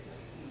gay.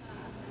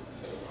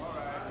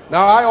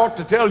 Now, I ought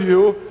to tell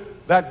you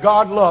that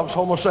God loves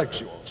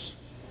homosexuals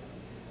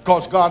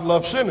because God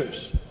loves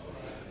sinners.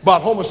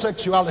 But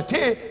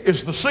homosexuality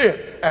is the sin,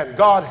 and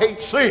God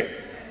hates sin.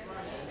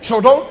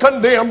 So don't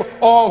condemn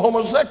all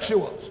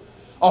homosexuals.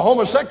 A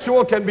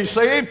homosexual can be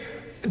saved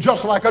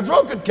just like a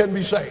drunkard can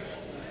be saved.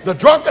 The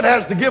drunkard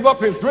has to give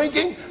up his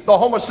drinking. The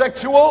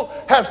homosexual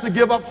has to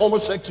give up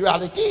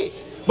homosexuality.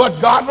 But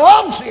God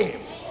loves him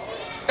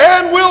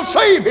and will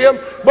save him,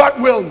 but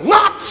will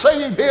not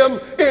save him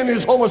in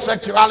his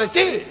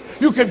homosexuality.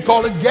 You can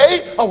call it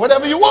gay or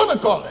whatever you want to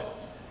call it.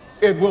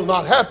 It will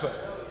not happen.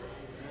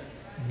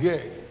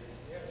 Gay.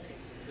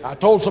 I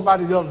told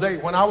somebody the other day,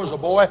 when I was a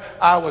boy,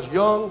 I was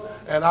young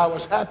and I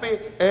was happy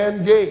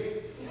and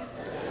gay.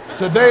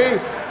 Today,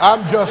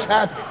 I'm just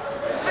happy.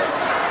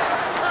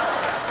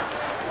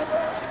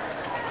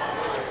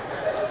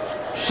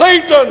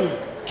 Satan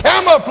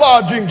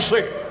camouflaging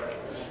sin.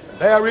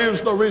 There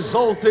is the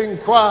resulting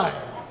crime.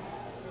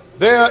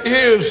 There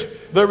is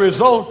the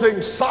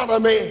resulting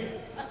sodomy.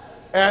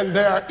 And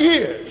there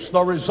is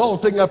the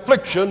resulting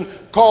affliction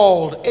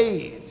called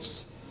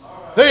AIDS.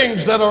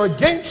 Things that are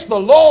against the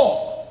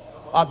law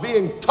are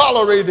being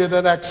tolerated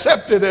and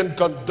accepted and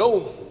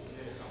condoned.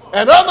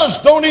 And others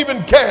don't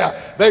even care.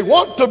 They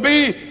want to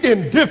be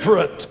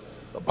indifferent.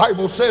 The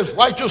Bible says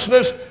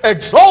righteousness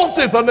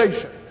exalteth a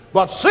nation,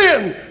 but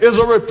sin is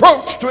a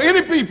reproach to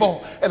any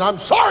people. And I'm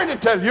sorry to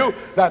tell you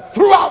that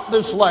throughout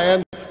this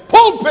land,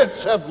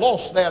 pulpits have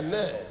lost their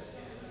nerve.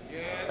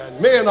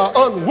 And men are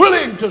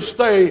unwilling to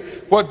stay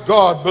what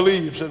God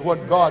believes and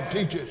what God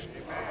teaches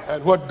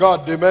and what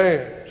God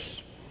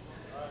demands.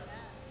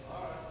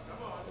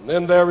 And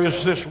then there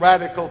is this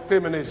radical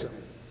feminism.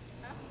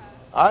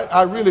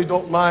 I really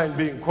don't mind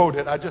being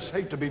quoted. I just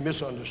hate to be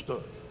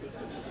misunderstood.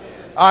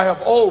 I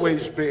have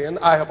always been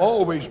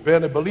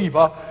a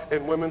believer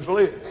in women's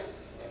lib.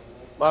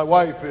 My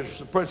wife is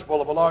the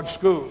principal of a large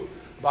school,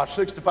 about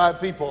 65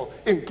 people,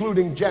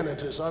 including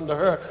janitors under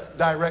her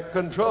direct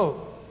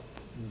control.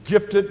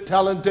 Gifted,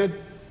 talented.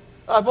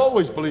 I've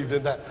always believed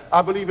in that.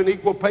 I believe in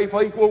equal pay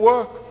for equal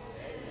work.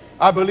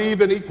 I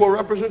believe in equal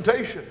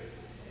representation.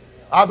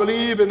 I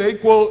believe in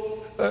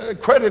equal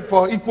credit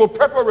for equal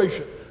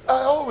preparation.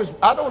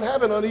 I don't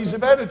have an uneasy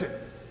vanity.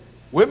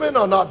 Women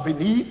are not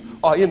beneath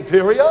or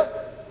inferior.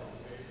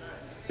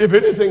 If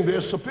anything,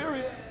 they're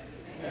superior.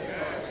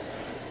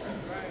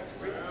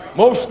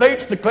 Most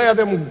states declare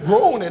them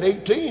grown at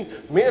 18.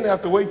 Men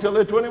have to wait till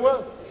they're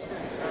 21.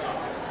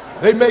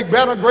 They make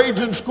better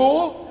grades in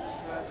school.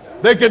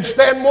 They can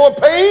stand more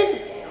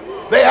pain.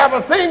 They have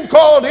a thing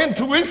called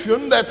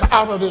intuition that's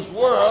out of this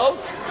world.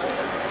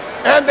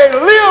 And they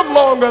live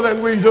longer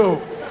than we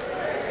do.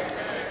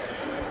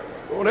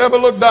 Don't ever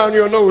look down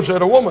your nose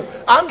at a woman.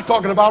 I'm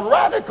talking about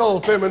radical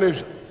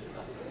feminism.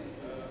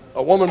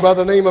 A woman by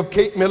the name of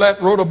Kate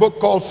Millett wrote a book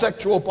called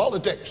Sexual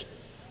Politics.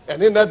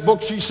 And in that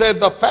book she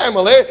said the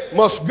family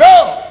must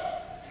go.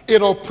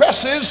 It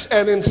oppresses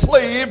and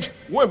enslaves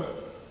women.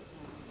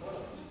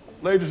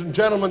 Ladies and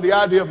gentlemen, the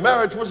idea of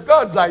marriage was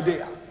God's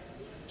idea.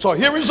 So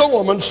here is a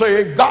woman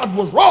saying God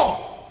was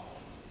wrong.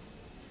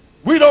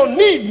 We don't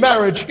need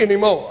marriage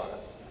anymore.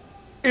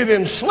 It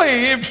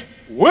enslaves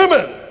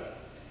women.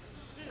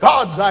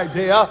 God's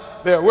idea,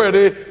 they're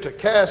ready to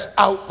cast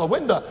out the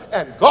window.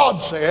 And God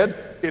said,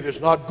 it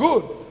is not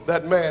good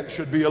that man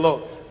should be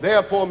alone.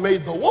 Therefore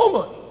made the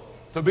woman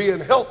to be an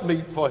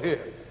helpmeet for him.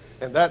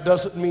 And that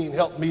doesn't mean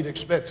helpmeet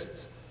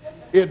expenses.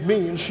 It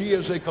means she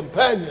is a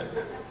companion.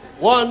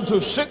 One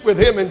to sit with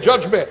him in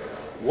judgment.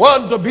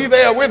 One to be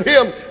there with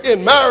him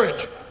in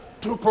marriage.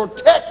 To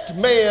protect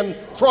man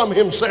from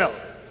himself.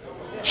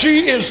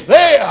 She is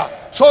there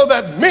so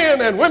that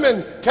men and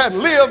women can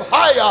live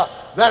higher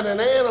than an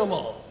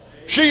animal.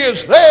 She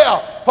is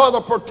there for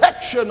the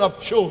protection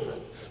of children.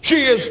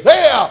 She is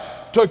there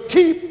to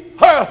keep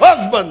her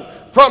husband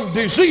from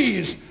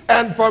disease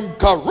and from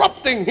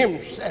corrupting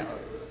himself,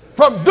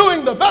 from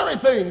doing the very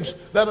things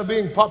that are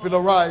being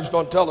popularized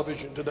on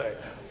television today.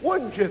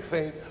 Wouldn't you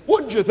think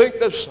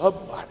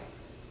that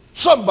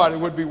somebody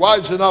would be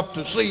wise enough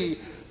to see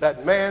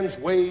that man's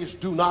ways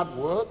do not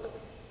work?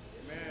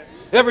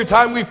 Every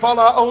time we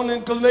follow our own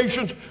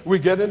inclinations, we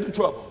get into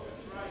trouble.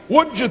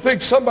 Wouldn't you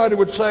think somebody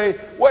would say,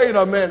 wait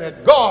a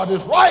minute, God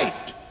is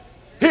right.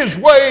 His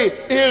way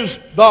is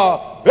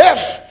the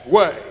best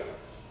way.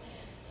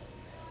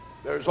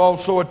 There's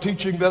also a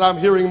teaching that I'm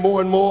hearing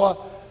more and more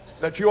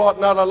that you ought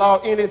not allow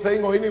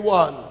anything or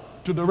anyone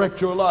to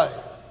direct your life.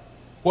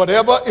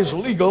 Whatever is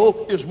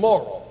legal is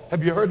moral.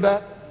 Have you heard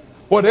that?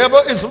 Whatever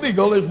is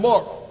legal is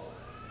moral.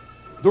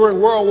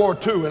 During World War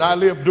II, and I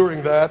lived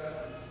during that,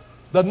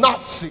 the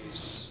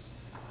Nazis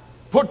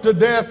put to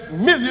death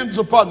millions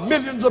upon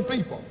millions of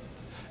people.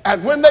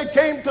 And when they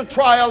came to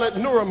trial at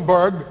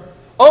Nuremberg,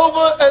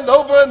 over and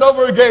over and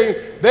over again,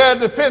 their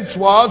defense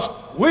was,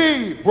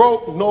 we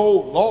broke no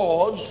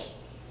laws.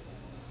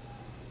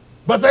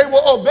 but they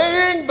were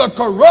obeying the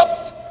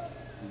corrupt,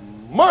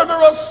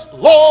 murderous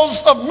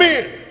laws of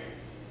men.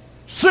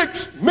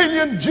 6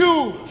 million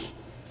Jews,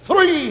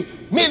 3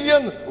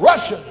 million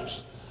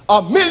Russians,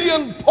 1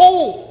 million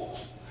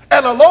Poles,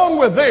 and along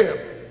with them,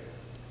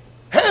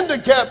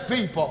 handicapped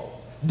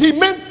people,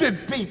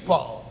 demented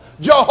people,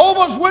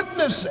 Jehovah's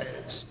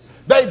Witnesses.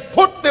 They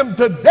put them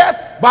to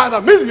death by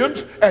the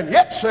millions and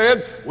yet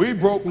said, we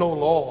broke no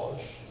laws.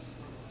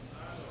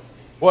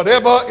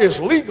 Whatever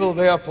is legal,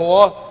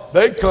 therefore,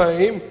 they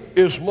claim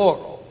is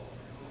moral.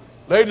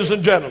 Ladies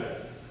and gentlemen,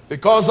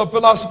 because of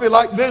philosophy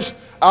like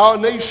this, our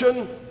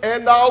nation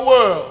and our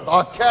world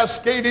are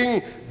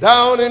cascading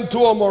down into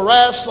a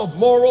morass of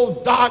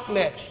moral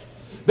darkness.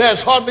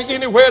 There's hardly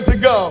anywhere to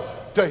go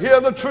to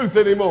hear the truth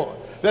anymore.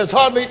 There's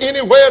hardly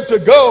anywhere to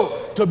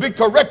go to be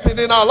corrected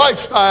in our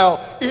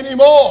lifestyle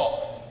anymore.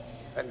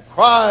 And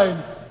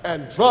crime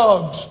and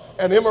drugs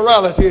and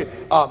immorality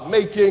are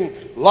making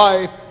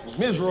life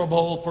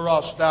miserable for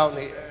us down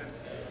here.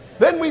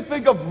 Then we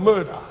think of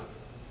murder.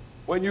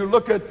 When you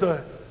look at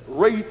the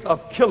rate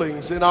of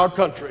killings in our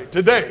country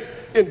today,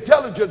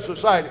 intelligent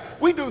society,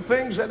 we do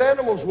things that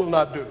animals will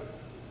not do.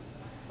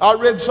 I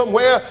read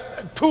somewhere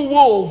 2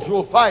 wolves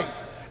will fight,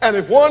 and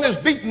if one is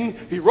beaten,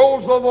 he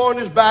rolls over on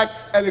his back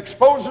and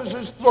exposes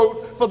his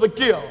throat for the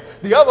kill.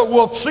 The other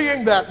wolf,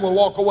 seeing that, will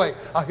walk away.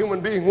 A human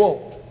being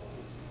won't.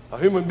 A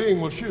human being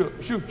will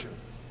shoot you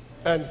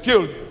and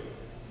kill you.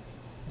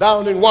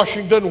 Down in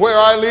Washington, where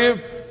I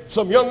live,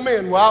 some young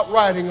men were out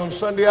riding on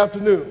Sunday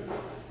afternoon.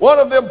 One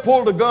of them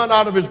pulled a gun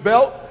out of his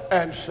belt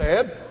and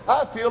said,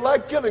 I feel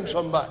like killing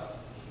somebody.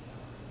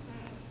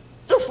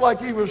 Just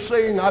like he was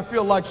saying, I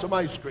feel like some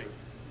ice cream.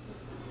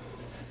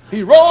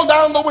 He rolled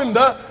down the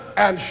window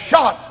and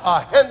shot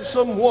a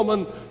handsome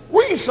woman,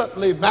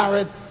 recently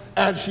married,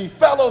 and she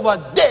fell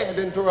over dead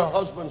into her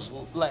husband's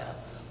lap.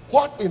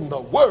 What in the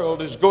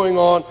world is going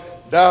on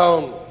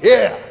down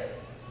here?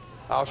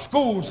 Our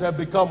schools have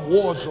become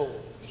war zones.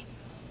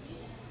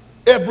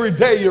 Every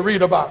day you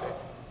read about it.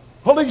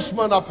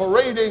 Policemen are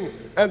parading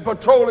and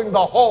patrolling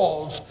the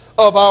halls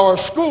of our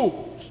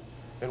schools.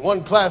 In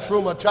one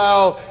classroom, a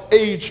child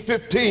aged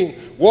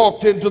 15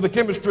 walked into the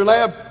chemistry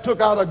lab,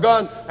 took out a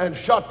gun, and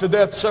shot to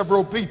death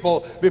several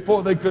people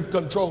before they could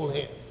control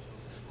him.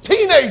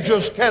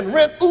 Teenagers can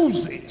rent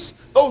Uzis.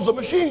 Those are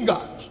machine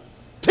guns.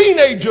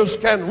 Teenagers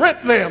can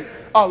rent them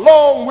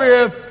along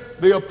with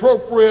the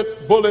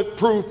appropriate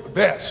bulletproof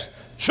vests.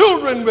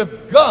 Children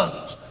with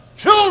guns.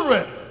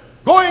 Children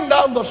going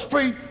down the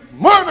street,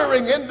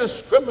 murdering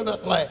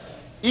indiscriminately,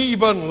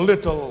 even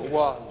little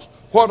ones.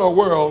 What a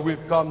world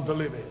we've come to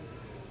live in.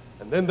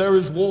 And then there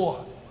is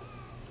war.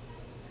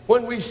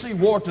 When we see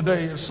war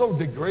today, it's so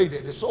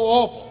degraded, it's so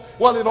awful.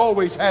 Well, it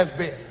always has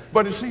been,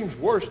 but it seems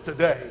worse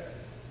today.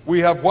 We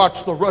have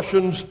watched the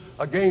Russians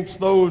against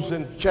those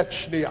in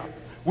Chechnya.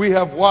 We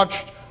have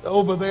watched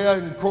over there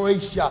in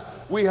Croatia.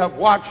 We have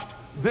watched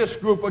this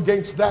group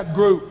against that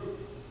group.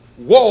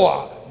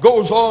 War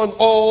goes on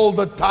all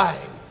the time.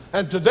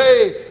 And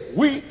today,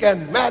 weak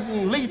and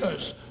maddened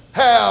leaders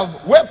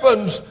have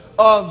weapons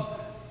of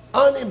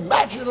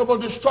unimaginable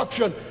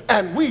destruction,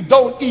 and we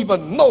don't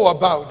even know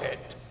about it.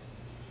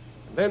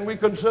 And then we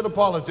consider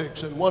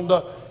politics and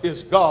wonder,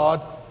 is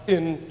God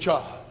in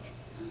charge?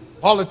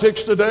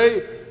 Politics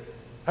today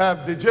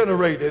have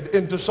degenerated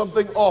into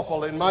something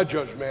awful in my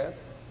judgment.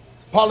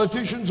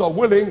 Politicians are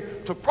willing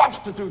to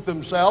prostitute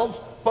themselves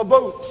for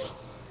votes.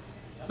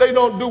 They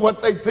don't do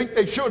what they think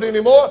they should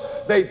anymore.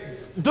 They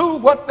do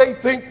what they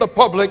think the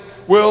public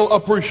will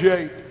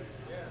appreciate.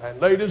 And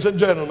ladies and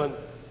gentlemen,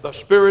 the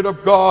Spirit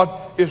of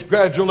God is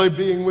gradually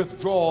being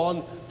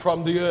withdrawn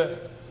from the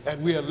earth.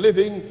 And we are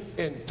living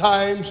in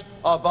times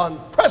of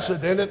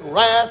unprecedented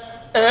wrath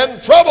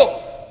and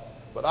trouble.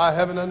 But I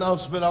have an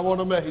announcement I want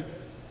to make.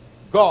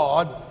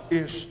 God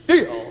is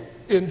still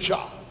in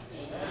charge.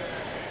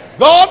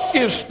 God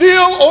is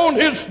still on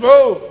his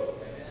throne.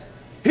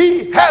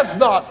 He has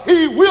not,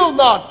 he will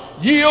not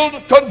yield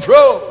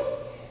control.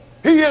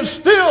 He is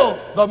still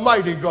the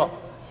mighty God.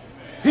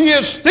 He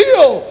is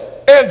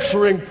still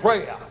answering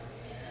prayer.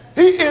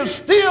 He is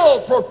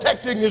still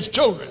protecting his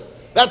children.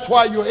 That's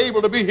why you're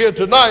able to be here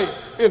tonight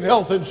in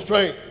health and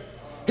strength.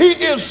 He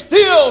is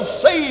still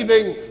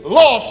saving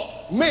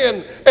lost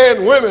men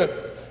and women.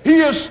 He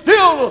is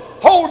still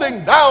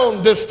holding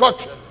down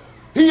destruction.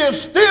 He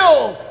is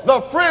still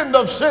the friend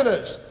of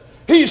sinners.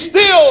 He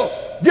still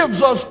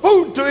gives us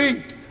food to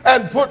eat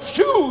and puts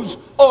shoes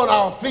on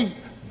our feet.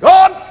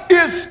 God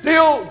is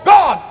still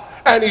God,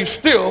 and he's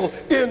still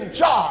in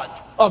charge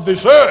of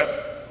this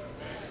earth.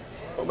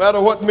 No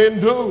matter what men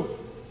do,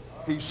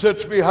 he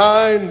sits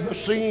behind the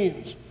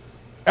scenes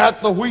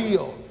at the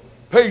wheel,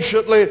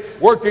 patiently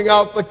working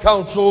out the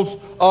counsels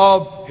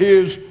of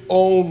his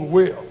own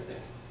will.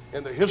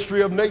 In the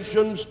history of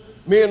nations,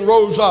 men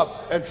rose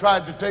up and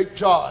tried to take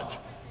charge,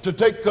 to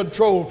take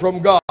control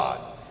from God,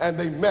 and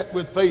they met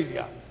with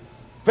failure.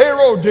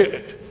 Pharaoh did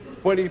it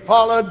when he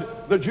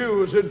followed the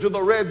Jews into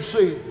the Red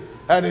Sea,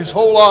 and his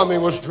whole army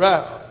was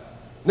drowned.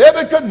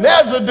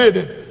 Nebuchadnezzar did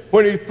it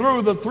when he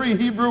threw the 3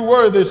 Hebrew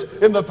worthies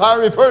in the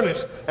fiery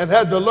furnace and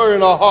had to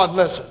learn a hard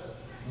lesson.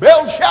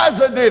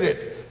 Belshazzar did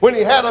it when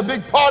he had a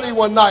big party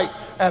one night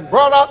and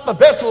brought out the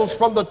vessels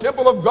from the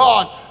temple of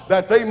God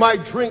that they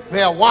might drink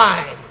their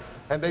wine.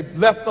 And they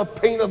left the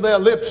paint of their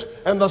lips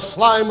and the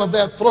slime of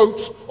their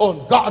throats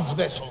on God's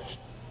vessels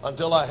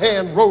until a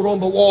hand wrote on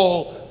the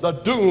wall the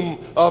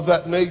doom of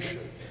that nation.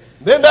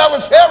 Then there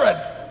was Herod,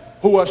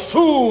 who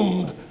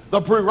assumed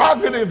the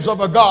prerogatives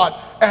of a god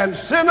and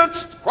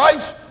sentenced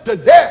Christ to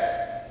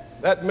death.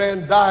 That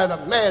man died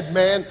a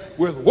madman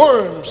with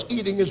worms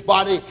eating his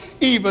body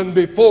even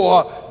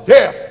before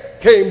death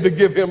came to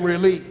give him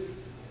relief.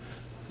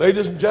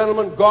 Ladies and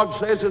gentlemen, God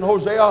says in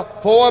Hosea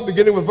 4,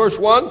 beginning with verse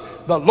 1,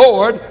 the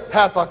Lord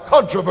hath a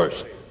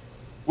controversy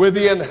with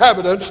the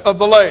inhabitants of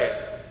the land.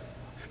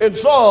 In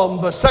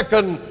Psalm, the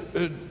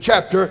 2nd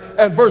chapter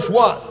and verse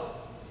 1,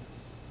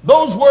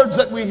 those words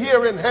that we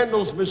hear in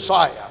Handel's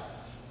Messiah,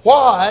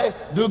 why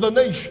do the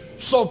nations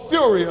so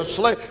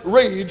furiously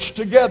rage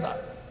together?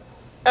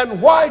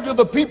 And why do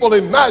the people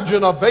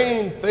imagine a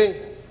vain thing?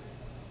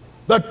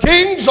 The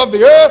kings of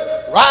the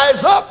earth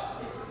rise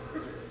up,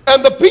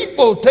 and the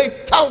people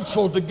take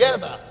counsel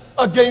together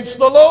against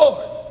the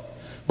Lord.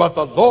 But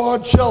the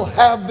Lord shall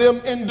have them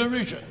in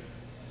derision.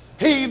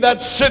 He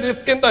that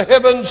sitteth in the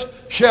heavens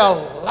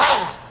shall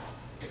laugh.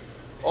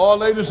 Oh,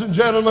 ladies and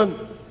gentlemen,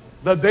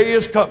 the day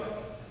is coming.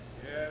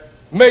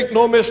 Make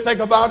no mistake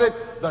about it,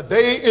 the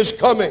day is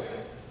coming.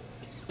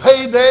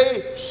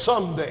 Payday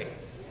someday.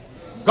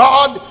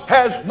 God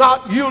has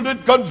not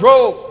yielded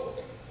control.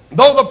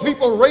 Though the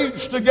people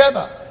rage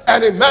together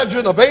and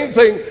imagine a vain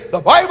thing, the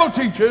Bible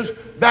teaches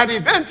that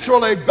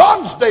eventually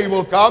God's day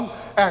will come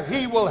and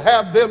he will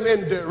have them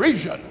in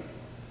derision.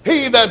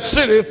 He that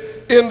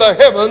sitteth in the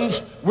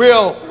heavens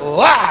will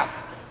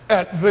laugh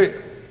at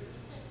them.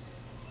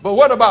 But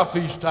what about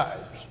these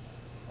times?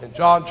 In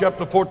John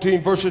chapter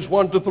 14, verses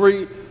 1 to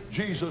 3,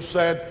 Jesus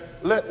said,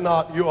 let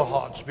not your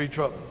hearts be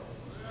troubled.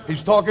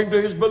 He's talking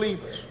to his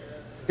believers.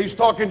 He's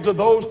talking to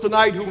those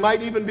tonight who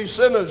might even be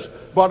sinners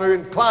but are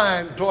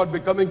inclined toward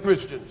becoming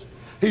Christians.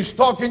 He's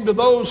talking to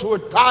those who are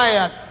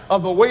tired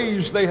of the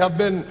ways they have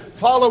been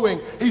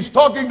following. He's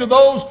talking to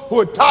those who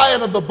are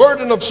tired of the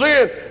burden of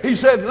sin. He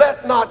said,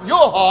 let not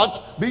your hearts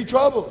be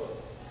troubled.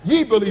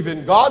 Ye believe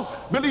in God,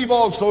 believe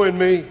also in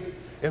me.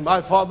 In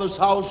my Father's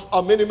house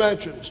are many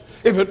mansions.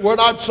 If it were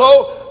not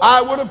so,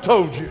 I would have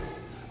told you.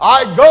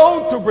 I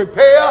go to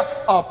prepare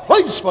a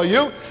place for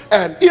you,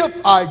 and if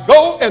I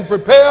go and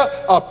prepare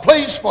a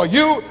place for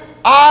you,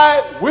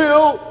 I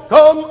will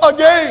come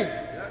again.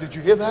 Did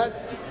you hear that?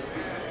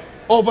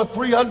 Over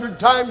 300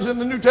 times in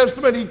the New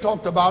Testament he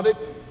talked about it.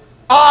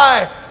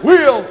 I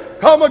will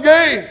come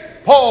again.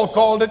 Paul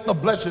called it the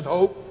blessed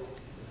hope.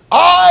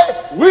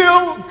 I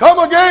will come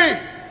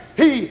again.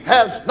 He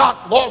has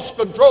not lost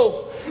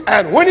control.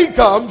 And when he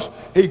comes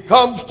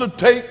to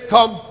take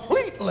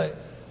completely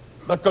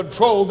the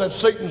control that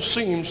Satan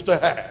seems to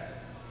have.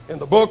 In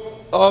the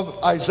book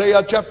of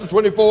Isaiah chapter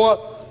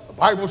 24, the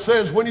Bible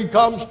says when he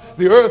comes,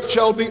 the earth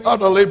shall be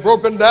utterly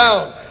broken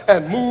down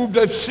and moved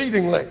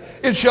exceedingly.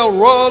 It shall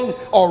run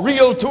or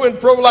reel to and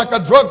fro like a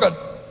drunkard.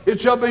 It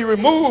shall be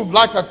removed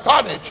like a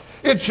cottage.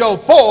 It shall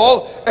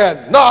fall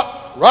and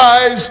not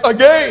rise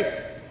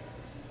again.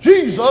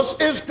 Jesus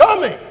is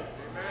coming.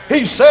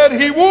 He said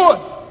he would.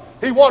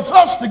 He wants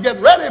us to get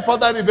ready for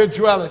that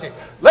eventuality.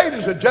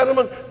 Ladies and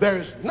gentlemen, there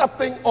is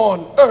nothing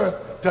on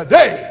earth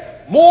today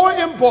more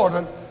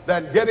important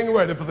than getting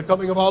ready for the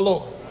coming of our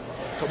Lord.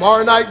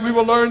 Tomorrow night we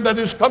will learn that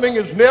his coming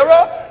is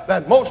nearer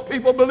than most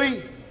people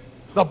believe.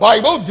 The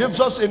Bible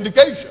gives us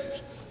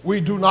indications. We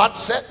do not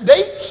set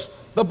dates.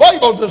 The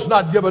Bible does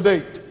not give a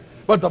date.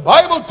 But the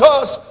Bible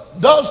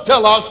does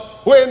tell us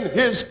when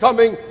his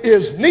coming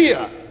is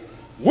near.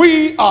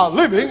 We are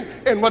living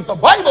in what the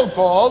Bible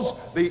calls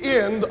the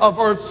end of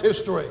earth's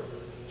history.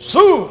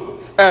 Soon,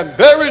 and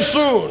very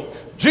soon,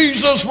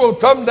 Jesus will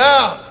come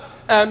down,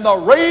 and the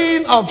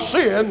reign of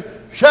sin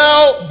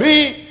shall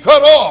be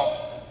cut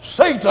off.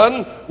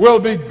 Satan will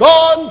be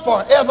gone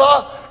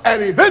forever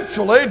and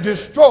eventually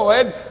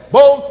destroyed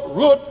both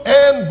root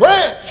and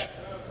branch.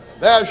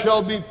 There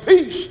shall be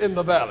peace in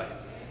the valley.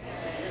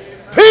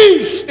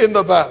 Peace in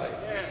the valley.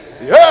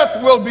 The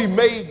earth will be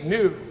made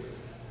new.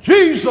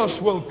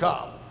 Jesus will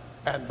come.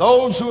 And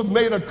those who have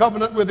made a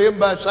covenant with him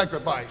by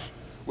sacrifice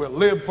will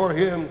live for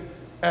him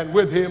and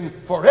with him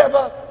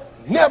forever,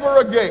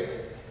 never again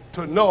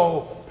to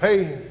know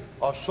pain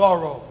or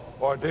sorrow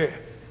or death.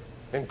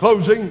 In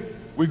closing,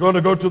 we're going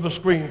to go to the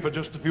screen for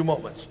just a few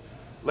moments.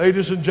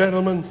 Ladies and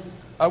gentlemen,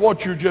 I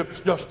want you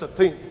just to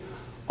think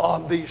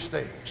on these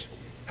things.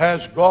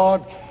 Has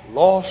God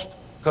lost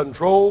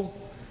control?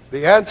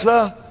 The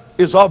answer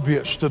is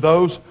obvious to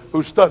those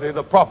who study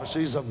the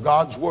prophecies of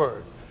God's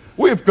word.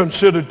 We've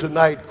considered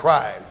tonight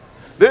crime.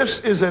 This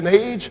is an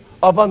age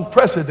of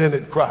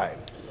unprecedented crime.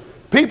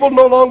 People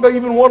no longer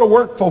even want to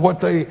work for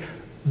what they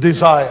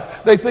desire.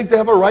 They think they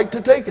have a right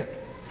to take it.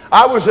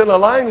 I was in a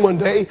line one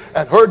day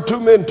and heard two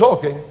men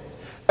talking,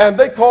 and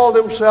they call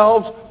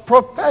themselves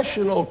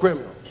professional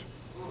criminals.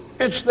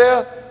 It's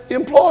their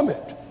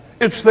employment.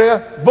 It's their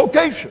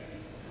vocation.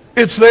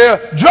 It's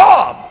their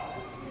job.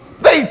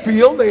 They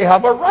feel they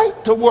have a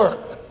right to work,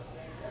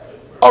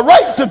 a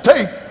right to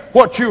take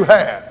what you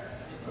have.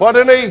 What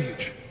an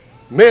age.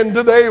 Men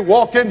today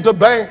walk into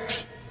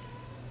banks,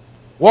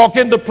 walk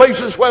into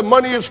places where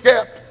money is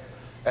kept,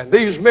 and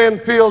these men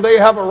feel they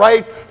have a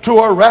right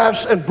to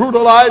harass and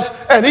brutalize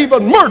and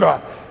even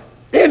murder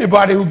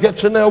anybody who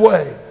gets in their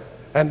way.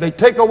 And they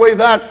take away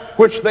that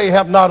which they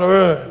have not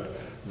earned.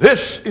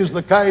 This is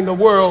the kind of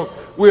world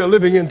we are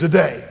living in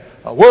today.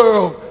 A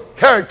world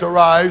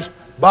characterized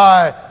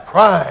by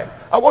crime.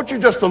 I want you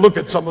just to look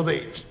at some of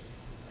these.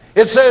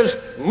 It says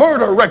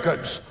murder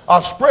records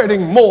are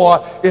spreading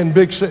more in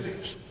big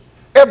cities.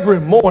 Every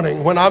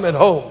morning when I'm at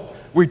home,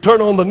 we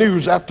turn on the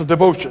news after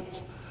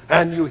devotions,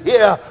 and you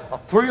hear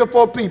of 3 or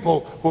 4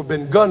 people who've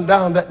been gunned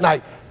down that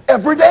night.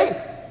 Every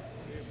day.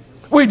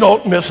 We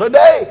don't miss a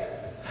day.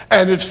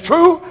 And it's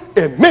true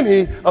in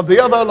many of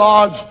the other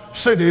large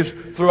cities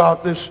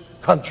throughout this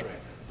country.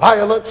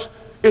 Violence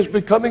is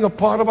becoming a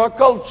part of our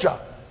culture.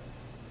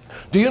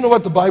 Do you know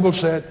what the Bible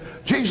said?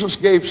 Jesus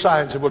gave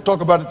signs, and we'll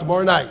talk about it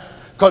tomorrow night,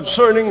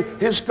 concerning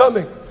his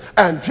coming.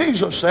 And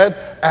Jesus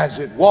said, as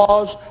it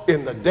was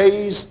in the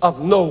days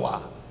of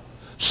Noah,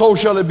 so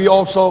shall it be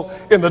also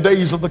in the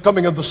days of the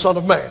coming of the Son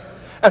of Man.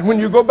 And when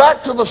you go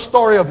back to the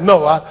story of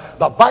Noah,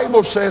 the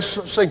Bible says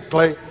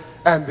succinctly,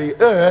 and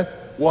the earth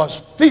was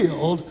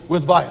filled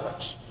with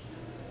violence.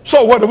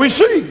 So what do we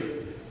see?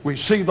 We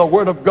see the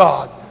Word of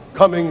God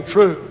coming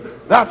true.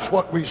 That's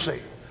what we see.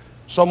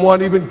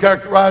 Someone even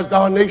characterized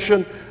our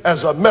nation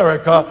as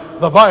America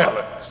the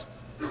Violence.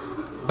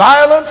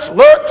 Violence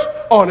lurks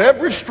on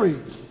every street.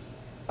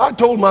 I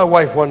told my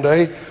wife one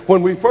day,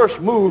 when we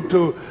first moved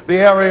to the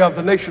area of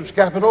the nation's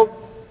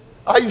capital,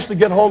 I used to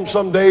get home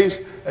some days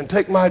and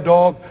take my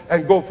dog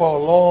and go for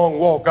a long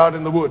walk out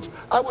in the woods.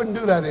 I wouldn't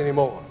do that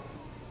anymore.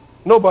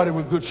 Nobody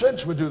with good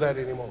sense would do that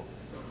anymore.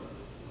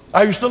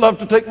 I used to love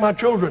to take my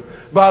children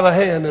by the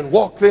hand and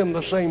walk them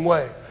the same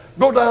way.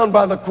 Go down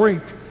by the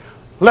creek.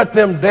 Let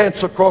them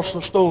dance across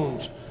the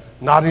stones.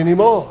 Not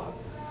anymore.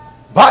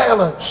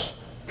 Violence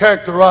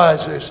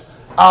characterizes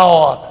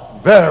our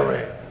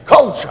very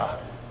culture.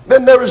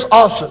 Then there is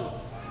arson.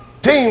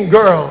 Teen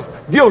girl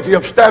guilty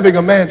of stabbing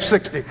a man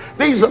 60.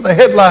 These are the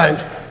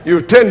headlines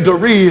you tend to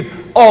read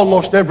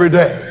almost every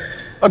day.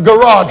 A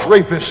garage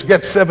rapist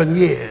gets 7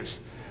 years.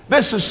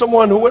 This is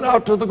someone who went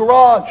out to the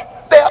garage,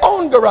 their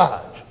own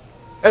garage,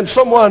 and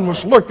someone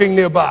was lurking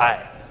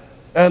nearby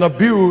and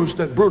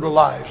abused and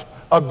brutalized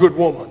a good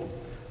woman.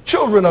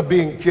 Children are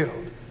being killed.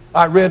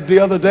 I read the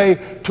other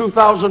day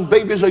 2,000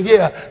 babies a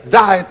year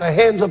die at the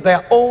hands of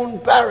their own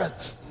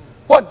parents.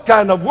 What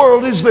kind of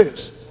world is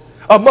this?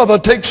 A mother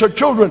takes her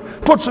children,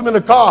 puts them in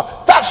a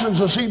car, fastens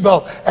a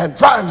seatbelt, and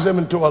drives them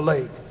into a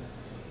lake,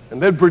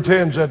 and then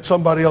pretends that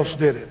somebody else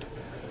did it.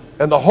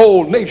 And the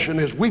whole nation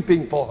is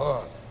weeping for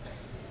her.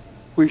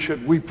 We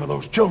should weep for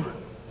those children.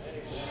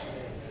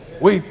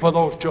 Weep for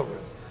those children.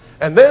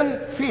 And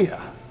then fear.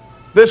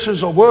 This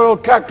is a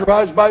world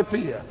characterized by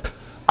fear.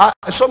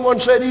 Someone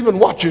said even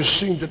watches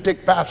seem to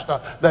tick faster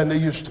than they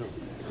used to.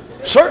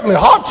 Certainly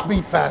hearts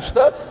beat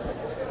faster.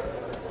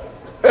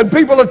 And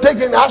people are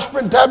taking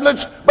aspirin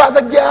tablets by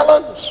the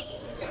gallons.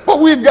 But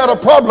we've got a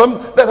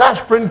problem that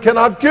aspirin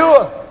cannot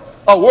cure.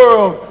 A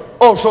world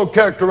also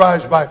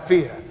characterized by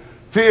fear.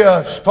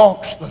 Fear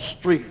stalks the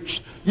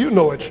streets. You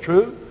know it's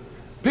true.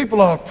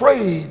 People are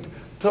afraid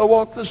to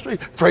walk the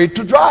street, afraid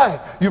to drive.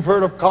 You've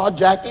heard of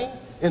carjacking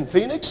in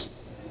Phoenix?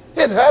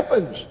 It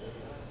happens.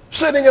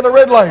 Sitting at a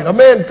red light, a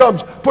man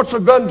comes, puts a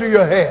gun to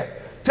your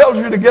head, tells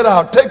you to get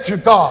out, takes your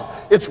car.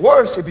 It's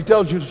worse if he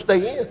tells you to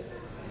stay in.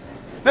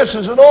 This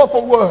is an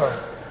awful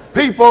world.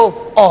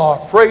 People are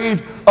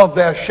afraid of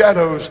their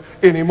shadows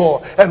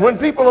anymore. And when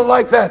people are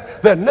like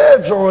that, their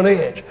nerves are on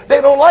edge.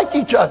 They don't like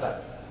each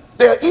other.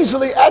 They're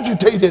easily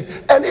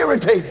agitated and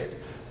irritated.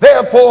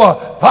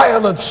 Therefore,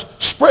 violence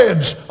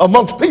spreads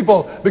amongst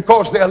people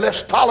because they're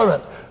less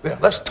tolerant. They're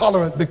less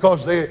tolerant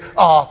because they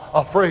are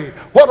afraid.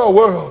 What a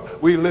world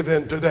we live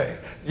in today.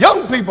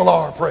 Young people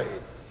are afraid.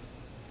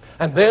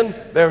 And then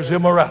there's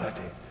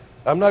immorality.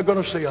 I'm not going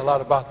to say a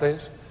lot about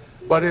this,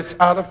 but it's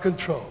out of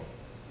control.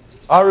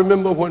 I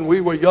remember when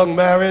we were young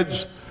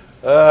marrieds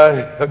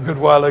a good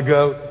while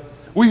ago,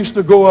 we used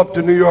to go up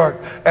to New York,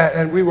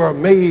 and we were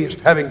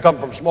amazed, having come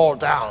from small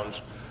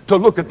towns, to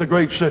look at the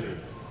great city.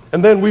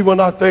 And then we were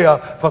not there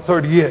for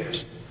 30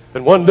 years.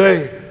 And one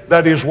day,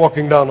 that is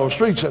walking down those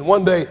streets, and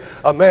one day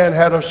a man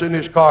had us in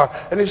his car,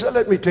 and he said,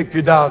 let me take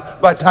you down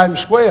by Times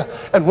Square.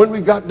 And when we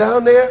got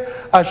down there,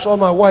 I saw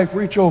my wife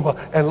reach over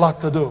and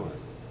lock the door.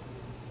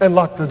 And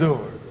lock the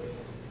door.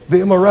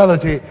 The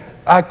immorality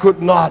I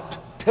could not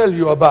tell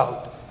you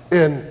about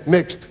in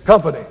mixed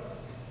company.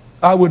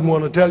 I wouldn't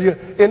want to tell you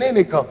in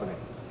any company.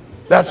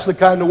 That's the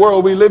kind of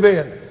world we live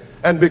in.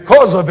 And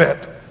because of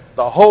it,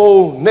 the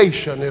whole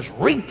nation is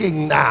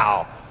reeking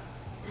now.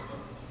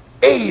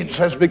 AIDS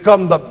has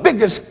become the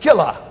biggest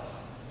killer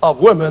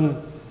of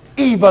women,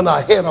 even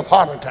ahead of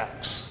heart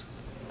attacks.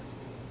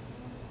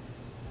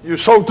 You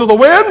sow to the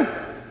wind,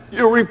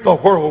 you reap the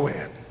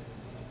whirlwind.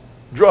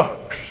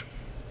 Drugs.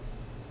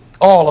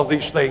 All of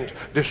these things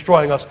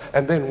destroying us.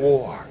 And then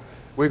war.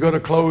 We're going to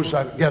close,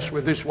 I guess,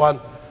 with this one.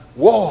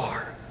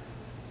 War.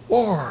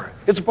 War.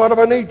 It's a part of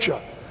our nature.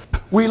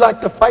 We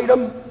like to fight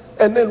them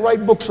and then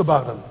write books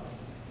about them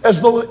as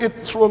though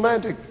it's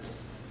romantic.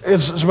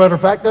 As a matter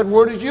of fact, that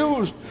word is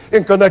used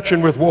in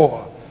connection with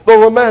war. The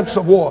romance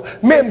of war.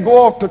 Men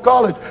go off to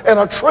college and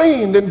are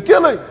trained in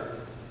killing.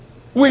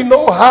 We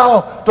know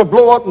how to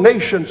blow up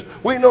nations.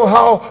 We know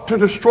how to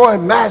destroy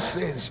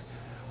masses.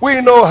 We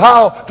know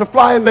how to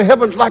fly in the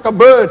heavens like a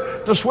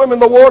bird, to swim in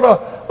the water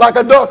like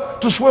a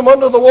duck, to swim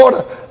under the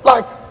water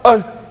like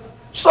a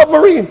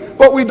submarine.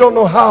 But we don't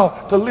know how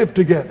to live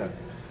together,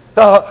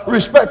 to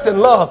respect and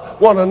love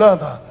one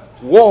another.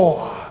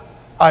 War,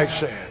 I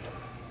said.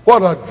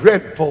 What a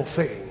dreadful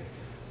thing.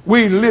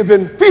 We live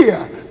in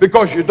fear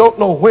because you don't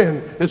know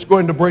when it's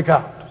going to break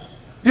out.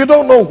 You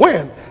don't know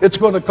when it's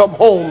going to come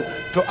home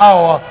to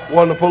our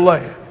wonderful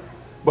land.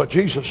 But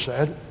Jesus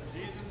said,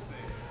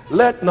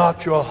 let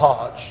not your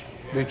hearts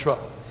be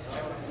troubled.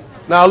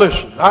 Now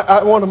listen,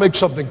 I want to make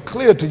something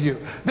clear to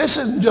you. This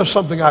isn't just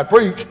something I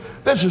preach.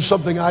 This is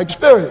something I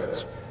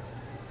experience.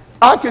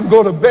 I can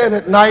go to bed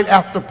at night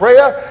after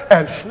prayer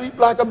and sleep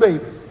like a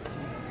baby.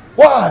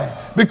 Why?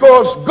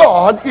 Because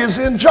God is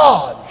in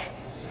charge.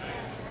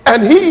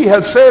 And he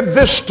has said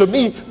this to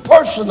me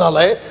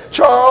personally,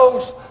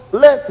 Charles,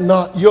 let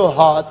not your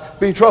heart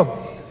be troubled.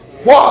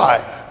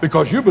 Why?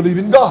 Because you believe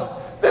in God.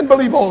 Then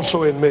believe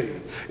also in me.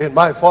 In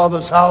my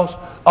Father's house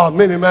are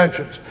many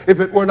mansions. If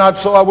it were not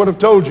so, I would have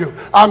told you.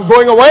 I'm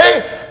going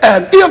away,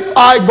 and if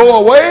I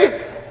go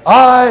away,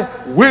 I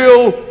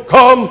will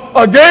come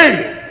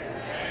again.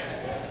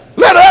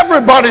 Let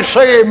everybody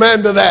say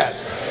amen to that.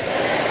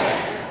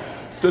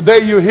 Today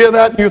you hear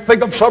that and you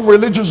think of some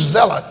religious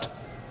zealot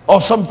or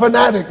some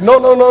fanatic. No,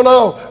 no, no,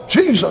 no.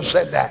 Jesus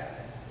said that.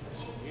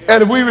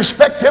 And if we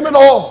respect him at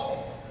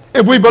all,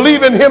 if we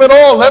believe in him at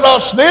all, let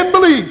us then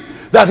believe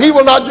that he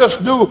will not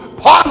just do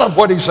part of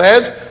what he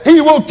says, he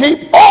will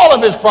keep all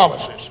of his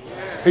promises.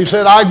 He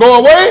said, I go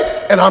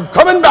away and I'm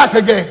coming back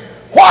again.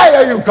 Why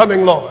are you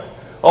coming, Lord?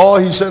 Oh,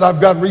 he said,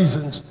 I've got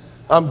reasons.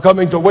 I'm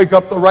coming to wake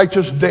up the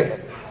righteous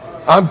dead.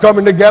 I'm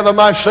coming to gather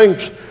my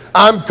saints.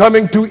 I'm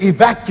coming to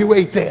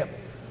evacuate them.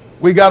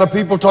 We got a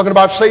people talking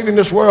about saving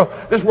this world.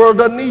 This world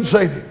doesn't need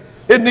saving.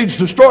 It needs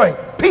destroying.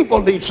 People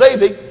need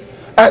saving.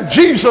 And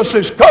Jesus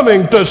is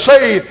coming to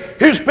save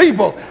his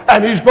people.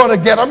 And he's going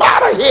to get them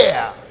out of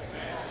here.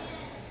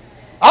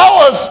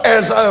 Ours,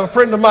 as a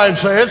friend of mine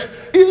says,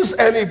 is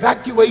an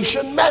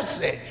evacuation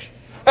message.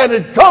 And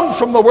it comes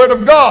from the Word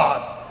of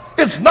God.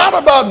 It's not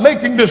about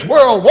making this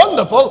world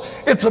wonderful.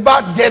 It's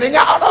about getting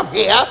out of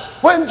here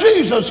when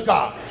Jesus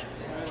comes,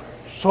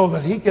 so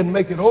that he can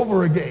make it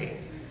over again.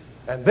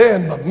 And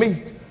then the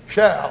meek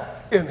shall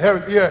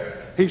inherit the earth.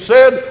 He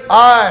said,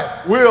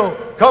 I will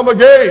come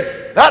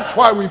again. That's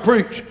why we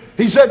preach.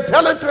 He said,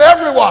 tell it to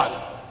everyone,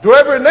 to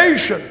every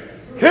nation,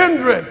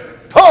 kindred,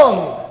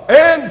 tongue,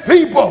 and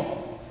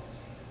people.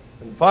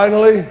 And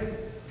finally,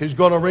 he's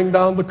going to ring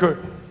down the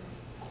curtain.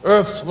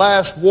 Earth's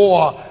last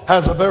war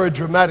has a very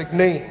dramatic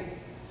name.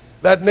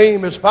 That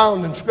name is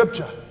found in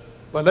Scripture.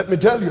 But let me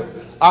tell you,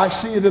 I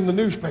see it in the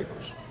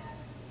newspapers.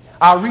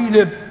 I read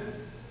it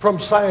from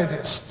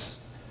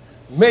scientists.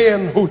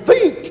 Men who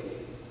think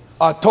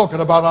are talking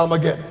about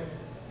Armageddon.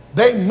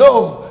 They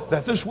know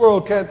that this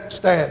world can't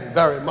stand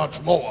very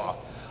much more.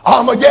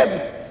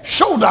 Armageddon,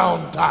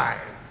 showdown time.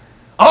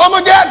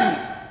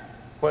 Armageddon,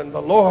 when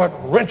the Lord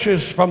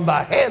wrenches from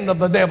the hand of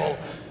the devil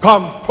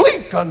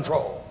complete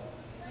control.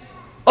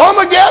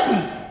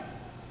 Armageddon,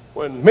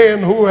 when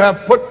men who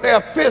have put their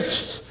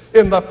fists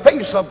in the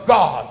face of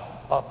God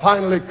are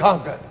finally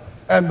conquered,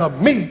 and the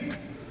meek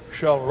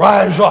shall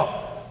rise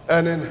up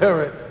and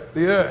inherit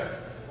the earth.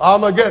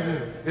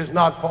 Armageddon is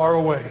not far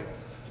away.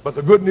 But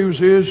the good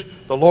news is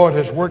the Lord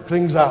has worked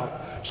things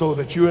out so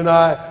that you and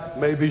I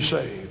may be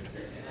saved.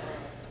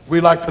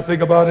 We like to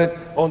think about it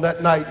on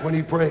that night when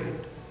he prayed.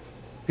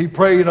 He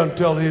prayed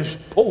until his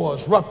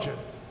pores ruptured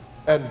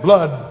and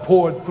blood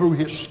poured through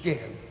his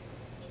skin.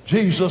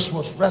 Jesus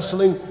was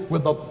wrestling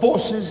with the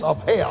forces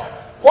of hell.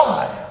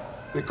 Why?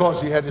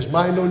 Because he had his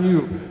mind on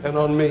you and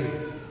on me.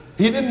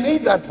 He didn't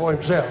need that for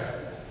himself.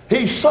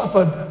 He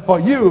suffered for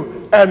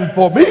you and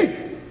for me.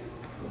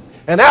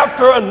 And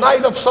after a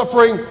night of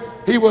suffering,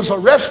 he was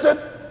arrested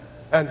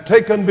and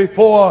taken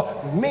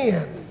before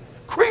men,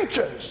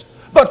 creatures.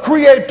 The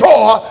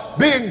Creator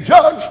being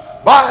judged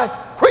by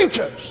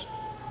creatures.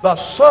 The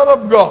Son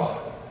of God.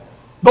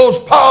 Those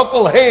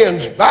powerful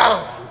hands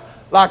bound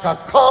like a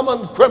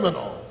common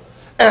criminal.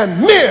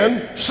 And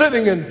men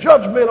sitting in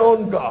judgment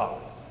on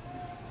God.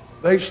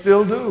 They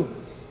still do.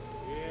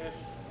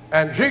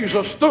 And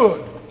Jesus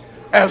stood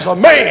as a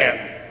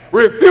man,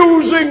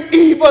 refusing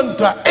even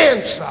to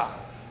answer.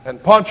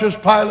 And Pontius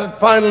Pilate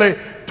finally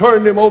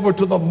turned him over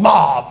to the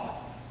mob.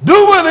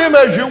 Do with him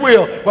as you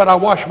will, but I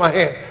wash my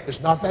hands.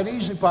 It's not that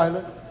easy,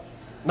 Pilate.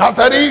 Not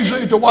that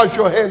easy to wash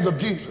your hands of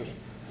Jesus.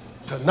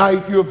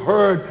 Tonight you've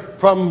heard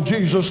from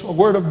Jesus the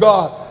Word of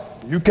God.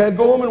 You can't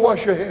go home and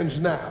wash your hands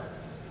now.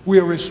 We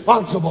are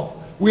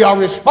responsible. We are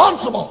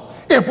responsible.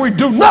 If we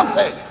do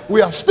nothing,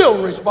 we are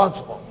still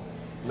responsible.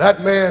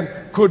 That man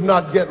could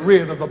not get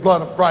rid of the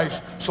blood of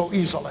Christ so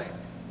easily.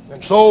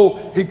 And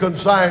so he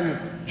consigned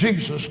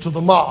Jesus to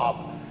the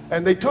mob.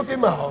 And they took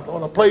him out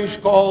on a place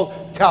called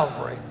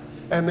Calvary.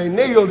 And they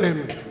nailed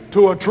him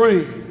to a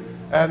tree.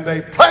 And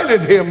they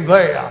planted him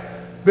there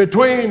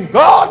between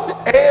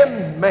God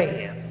and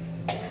man,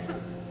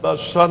 the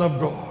Son of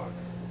God.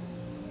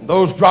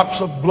 Those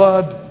drops of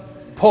blood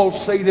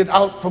pulsated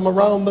out from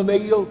around the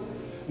nail.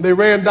 They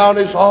ran down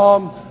his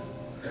arm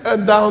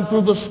and down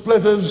through the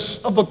splinters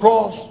of the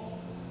cross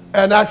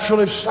and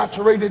actually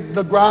saturated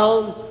the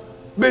ground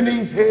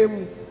beneath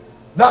him.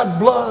 That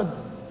blood,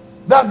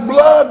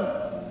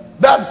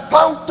 that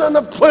fountain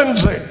of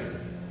cleansing,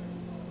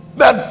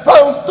 that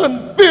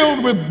fountain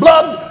filled with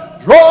blood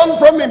drawn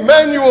from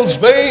Emmanuel's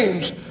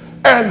veins,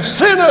 and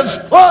sinners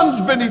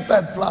plunged beneath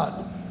that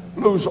flood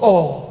lose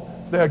all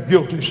their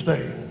guilty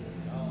stain.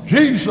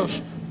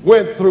 Jesus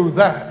went through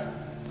that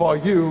for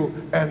you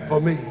and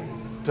for me.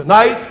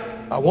 Tonight,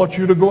 I want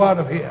you to go out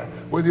of here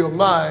with your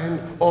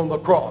mind on the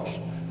cross.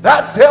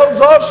 That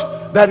tells us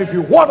that if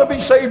you want to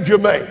be saved, you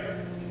may.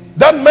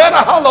 Doesn't matter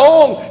how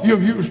long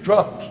you've used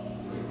drugs.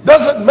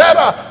 Doesn't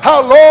matter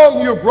how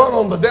long you've run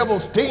on the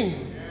devil's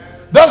team.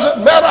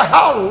 Doesn't matter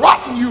how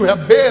rotten you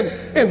have been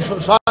in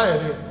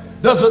society.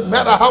 Doesn't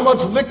matter how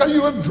much liquor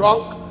you have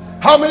drunk,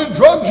 how many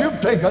drugs you've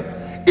taken.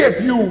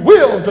 If you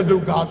will to do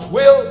God's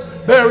will,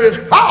 there is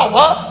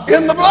power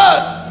in the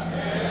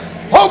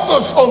blood.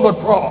 Focus on the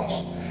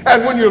cross.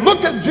 And when you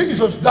look at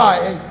Jesus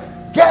dying,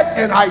 get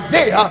an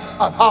idea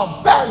of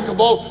how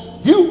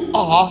valuable you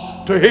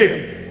are to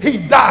him. He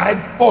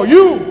died for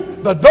you.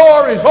 The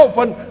door is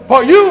open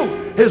for you.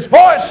 His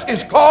voice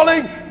is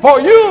calling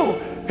for you.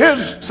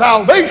 His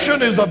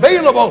salvation is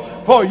available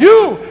for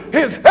you.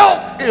 His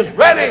help is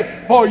ready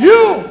for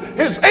you.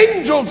 His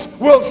angels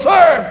will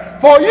serve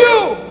for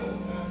you.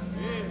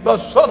 The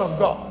Son of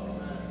God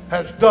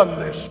has done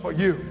this for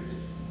you.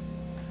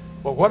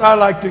 But what I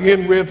like to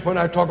end with when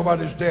I talk about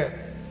his death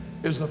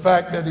is the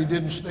fact that he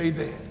didn't stay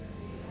dead.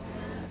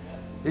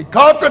 He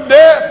conquered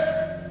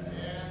death,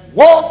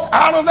 walked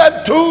out of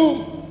that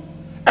tomb,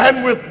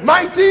 and with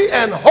mighty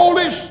and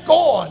holy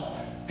scorn,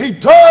 he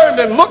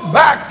turned and looked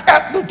back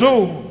at the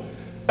tomb.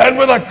 And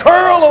with a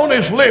curl on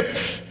his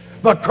lips,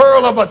 the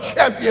curl of a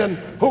champion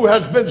who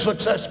has been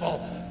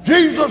successful,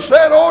 Jesus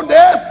said, "O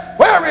death,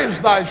 where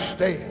is thy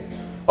sting?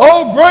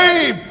 O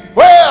grave,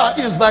 where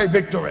is thy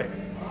victory?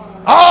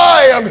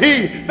 I am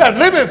he that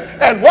liveth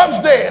and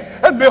was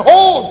dead, and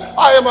behold,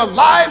 I am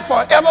alive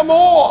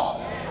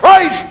forevermore."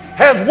 Christ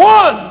has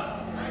won.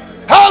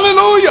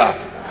 Hallelujah.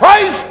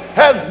 Christ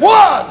has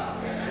won.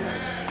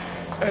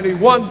 And he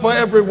won for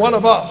every one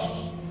of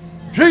us.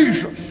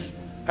 Jesus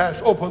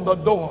has opened the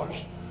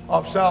doors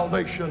of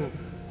salvation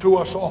to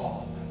us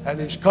all. And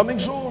he's coming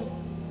soon.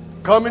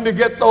 Coming to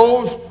get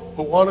those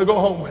who want to go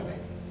home with him.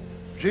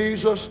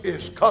 Jesus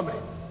is coming.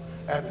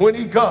 And when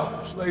he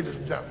comes, ladies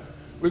and gentlemen,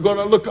 we're going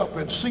to look up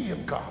and see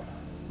him come.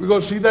 We're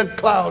going to see that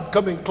cloud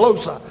coming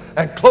closer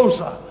and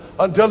closer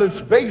until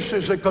its base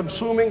is a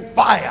consuming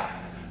fire.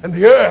 And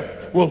the earth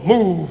will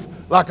move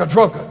like a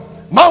drunkard.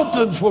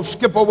 Mountains will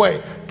skip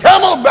away.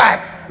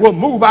 Camelback will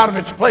move out of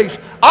its place.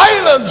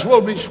 Islands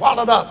will be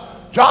swallowed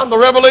up. John the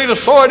Revelator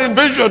saw it in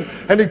vision,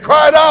 and he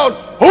cried out,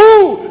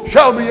 "Who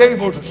shall be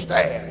able to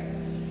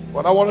stand?"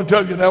 But I want to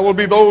tell you, there will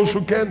be those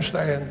who can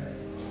stand.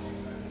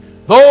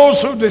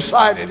 Those who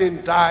decided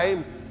in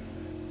time.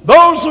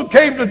 Those who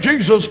came to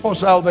Jesus for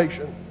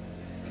salvation.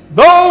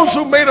 Those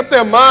who made up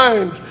their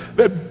minds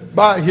that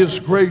by his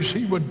grace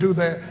he would do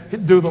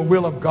the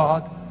will of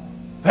God.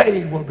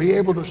 They will be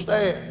able to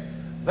stand.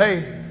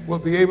 They will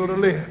be able to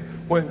live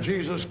when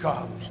Jesus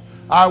comes.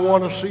 I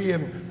want to see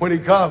him when he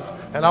comes,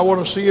 and I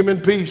want to see him in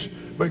peace,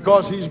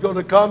 because he's going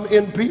to come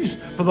in peace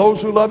for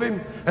those who love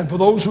him, and for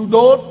those who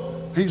don't,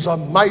 he's a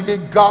mighty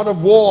God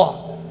of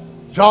war.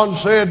 John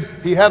said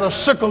he had a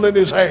sickle in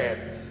his hand,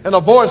 and a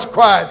voice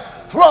cried,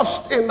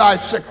 "Thrust in thy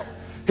sickle."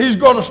 He's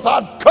going to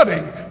start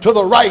cutting to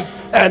the right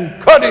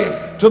and cutting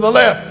to the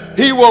left.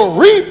 He will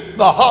reap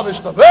the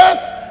harvest of earth.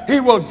 He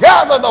will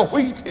gather the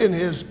wheat in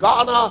his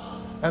garner,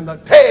 and the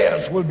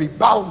tares will be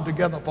bound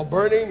together for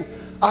burning.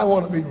 I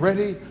want to be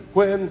ready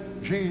when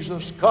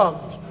Jesus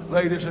comes,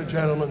 ladies and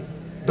gentlemen.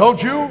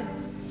 Don't you?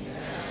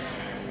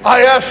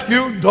 I ask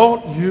you,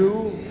 don't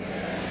you?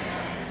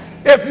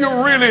 If you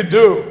really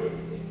do,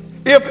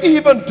 if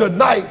even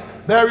tonight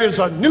there is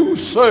a new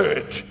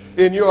surge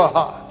in your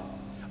heart,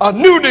 a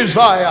new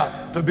desire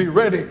to be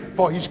ready,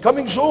 for he's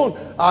coming soon.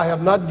 I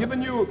have not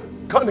given you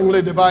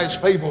cunningly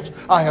devised fables.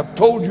 I have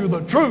told you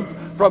the truth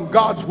from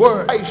God's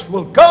word. Christ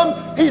will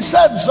come. He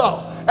said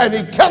so, and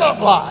he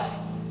cannot lie.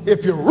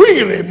 If you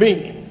really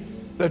mean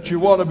that you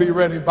want to be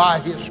ready by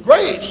his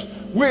grace,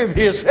 with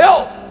his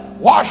help,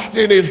 washed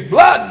in his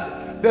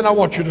blood, then I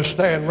want you to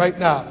stand right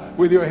now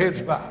with your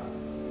heads bowed.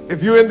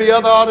 If you're in the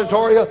other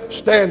auditorium,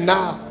 stand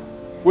now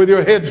with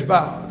your heads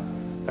bowed,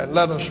 and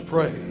let us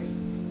pray.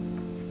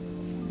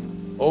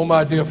 Oh,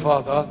 my dear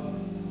Father,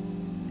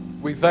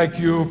 we thank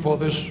you for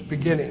this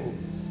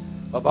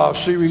beginning of our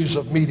series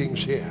of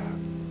meetings here.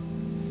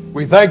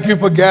 We thank you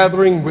for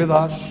gathering with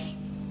us.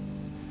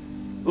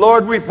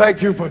 Lord, we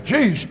thank you for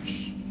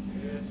Jesus.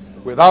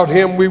 Without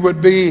him, we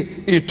would be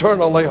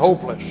eternally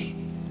hopeless.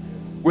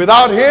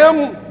 Without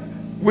him,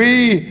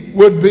 we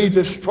would be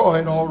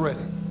destroyed already.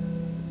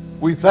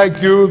 We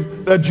thank you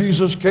that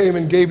Jesus came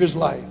and gave his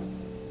life.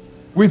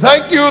 We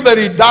thank you that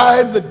he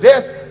died the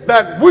death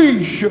that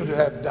we should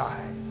have died.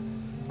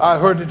 I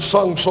heard it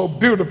sung so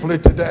beautifully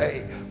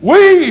today.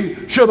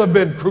 We should have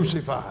been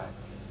crucified.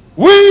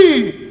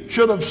 We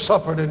should have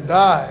suffered and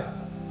died.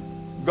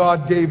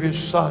 God gave his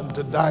son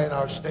to die in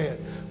our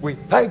stead. We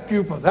thank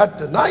you for that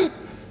tonight,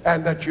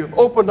 and that you've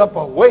opened up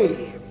a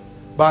way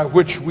by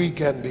which we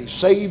can be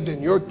saved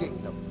in your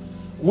kingdom.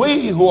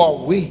 We who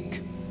are weak,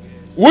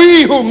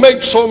 we who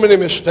make so many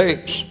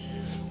mistakes,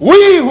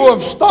 we who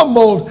have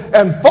stumbled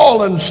and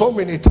fallen so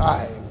many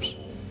times,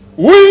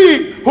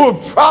 we who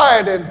have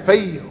tried and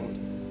failed,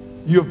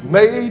 you've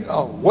made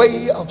a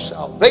way of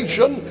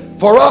salvation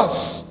for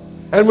us.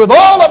 And with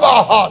all of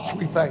our hearts,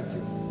 we thank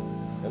you.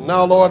 And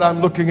now, Lord,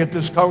 I'm looking at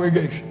this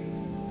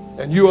congregation,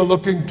 and you are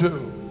looking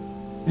too.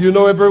 You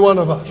know every one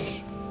of us.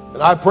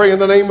 And I pray in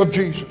the name of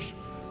Jesus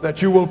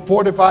that you will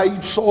fortify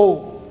each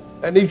soul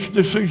and each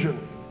decision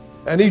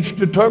and each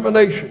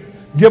determination.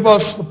 Give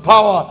us the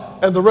power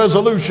and the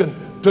resolution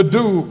to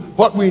do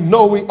what we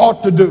know we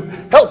ought to do.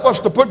 Help us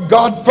to put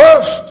God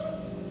first.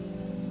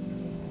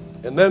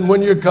 And then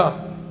when you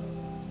come,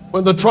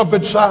 when the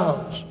trumpet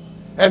sounds,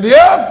 and the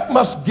earth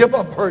must give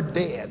up her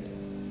dead,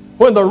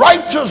 when the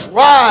righteous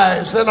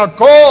rise and are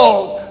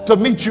called to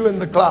meet you in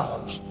the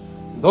clouds,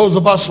 those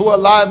of us who are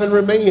alive and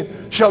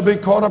remain shall be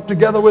caught up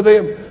together with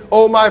him.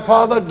 Oh, my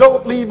Father,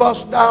 don't leave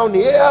us down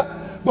here,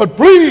 but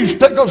please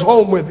take us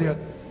home with you.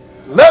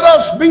 Let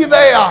us be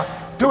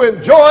there to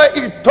enjoy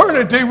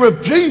eternity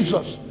with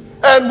Jesus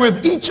and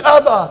with each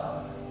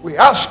other. We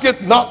ask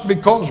it not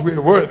because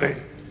we're worthy,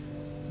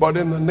 but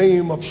in the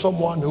name of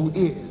someone who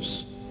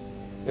is,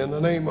 in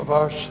the name of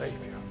our Savior.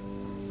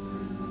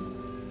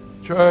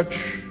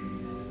 Church,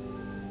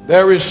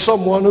 there is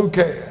someone who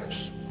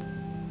cares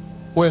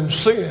when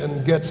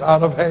sin gets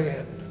out of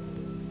hand.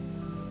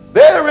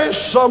 There is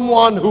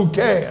someone who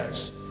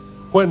cares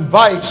when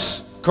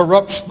vice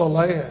corrupts the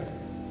land.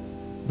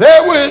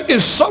 There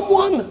is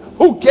someone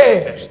who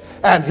cares,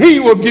 and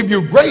he will give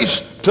you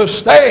grace to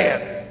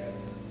stand.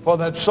 For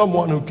that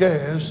someone who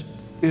cares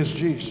is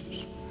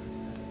Jesus.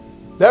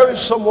 There is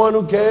someone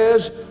who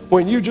cares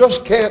when you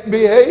just can't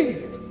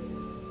behave.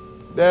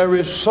 There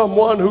is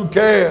someone who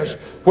cares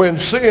when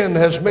sin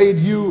has made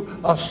you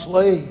a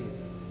slave.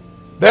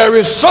 There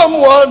is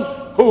someone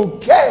who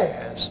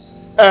cares,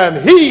 and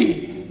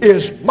he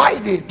is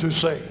mighty to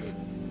save.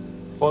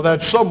 For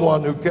that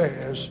someone who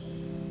cares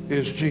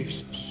is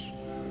Jesus.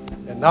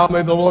 And now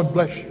may the Lord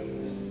bless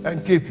you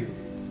and keep you.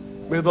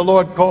 May the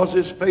Lord cause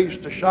his face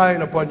to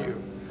shine upon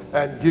you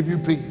and give you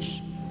peace.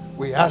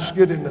 We ask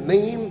it in the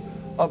name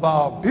of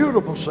our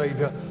beautiful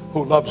Savior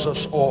who loves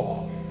us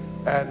all.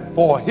 And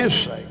for his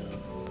sake,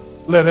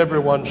 let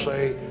everyone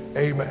say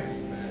amen.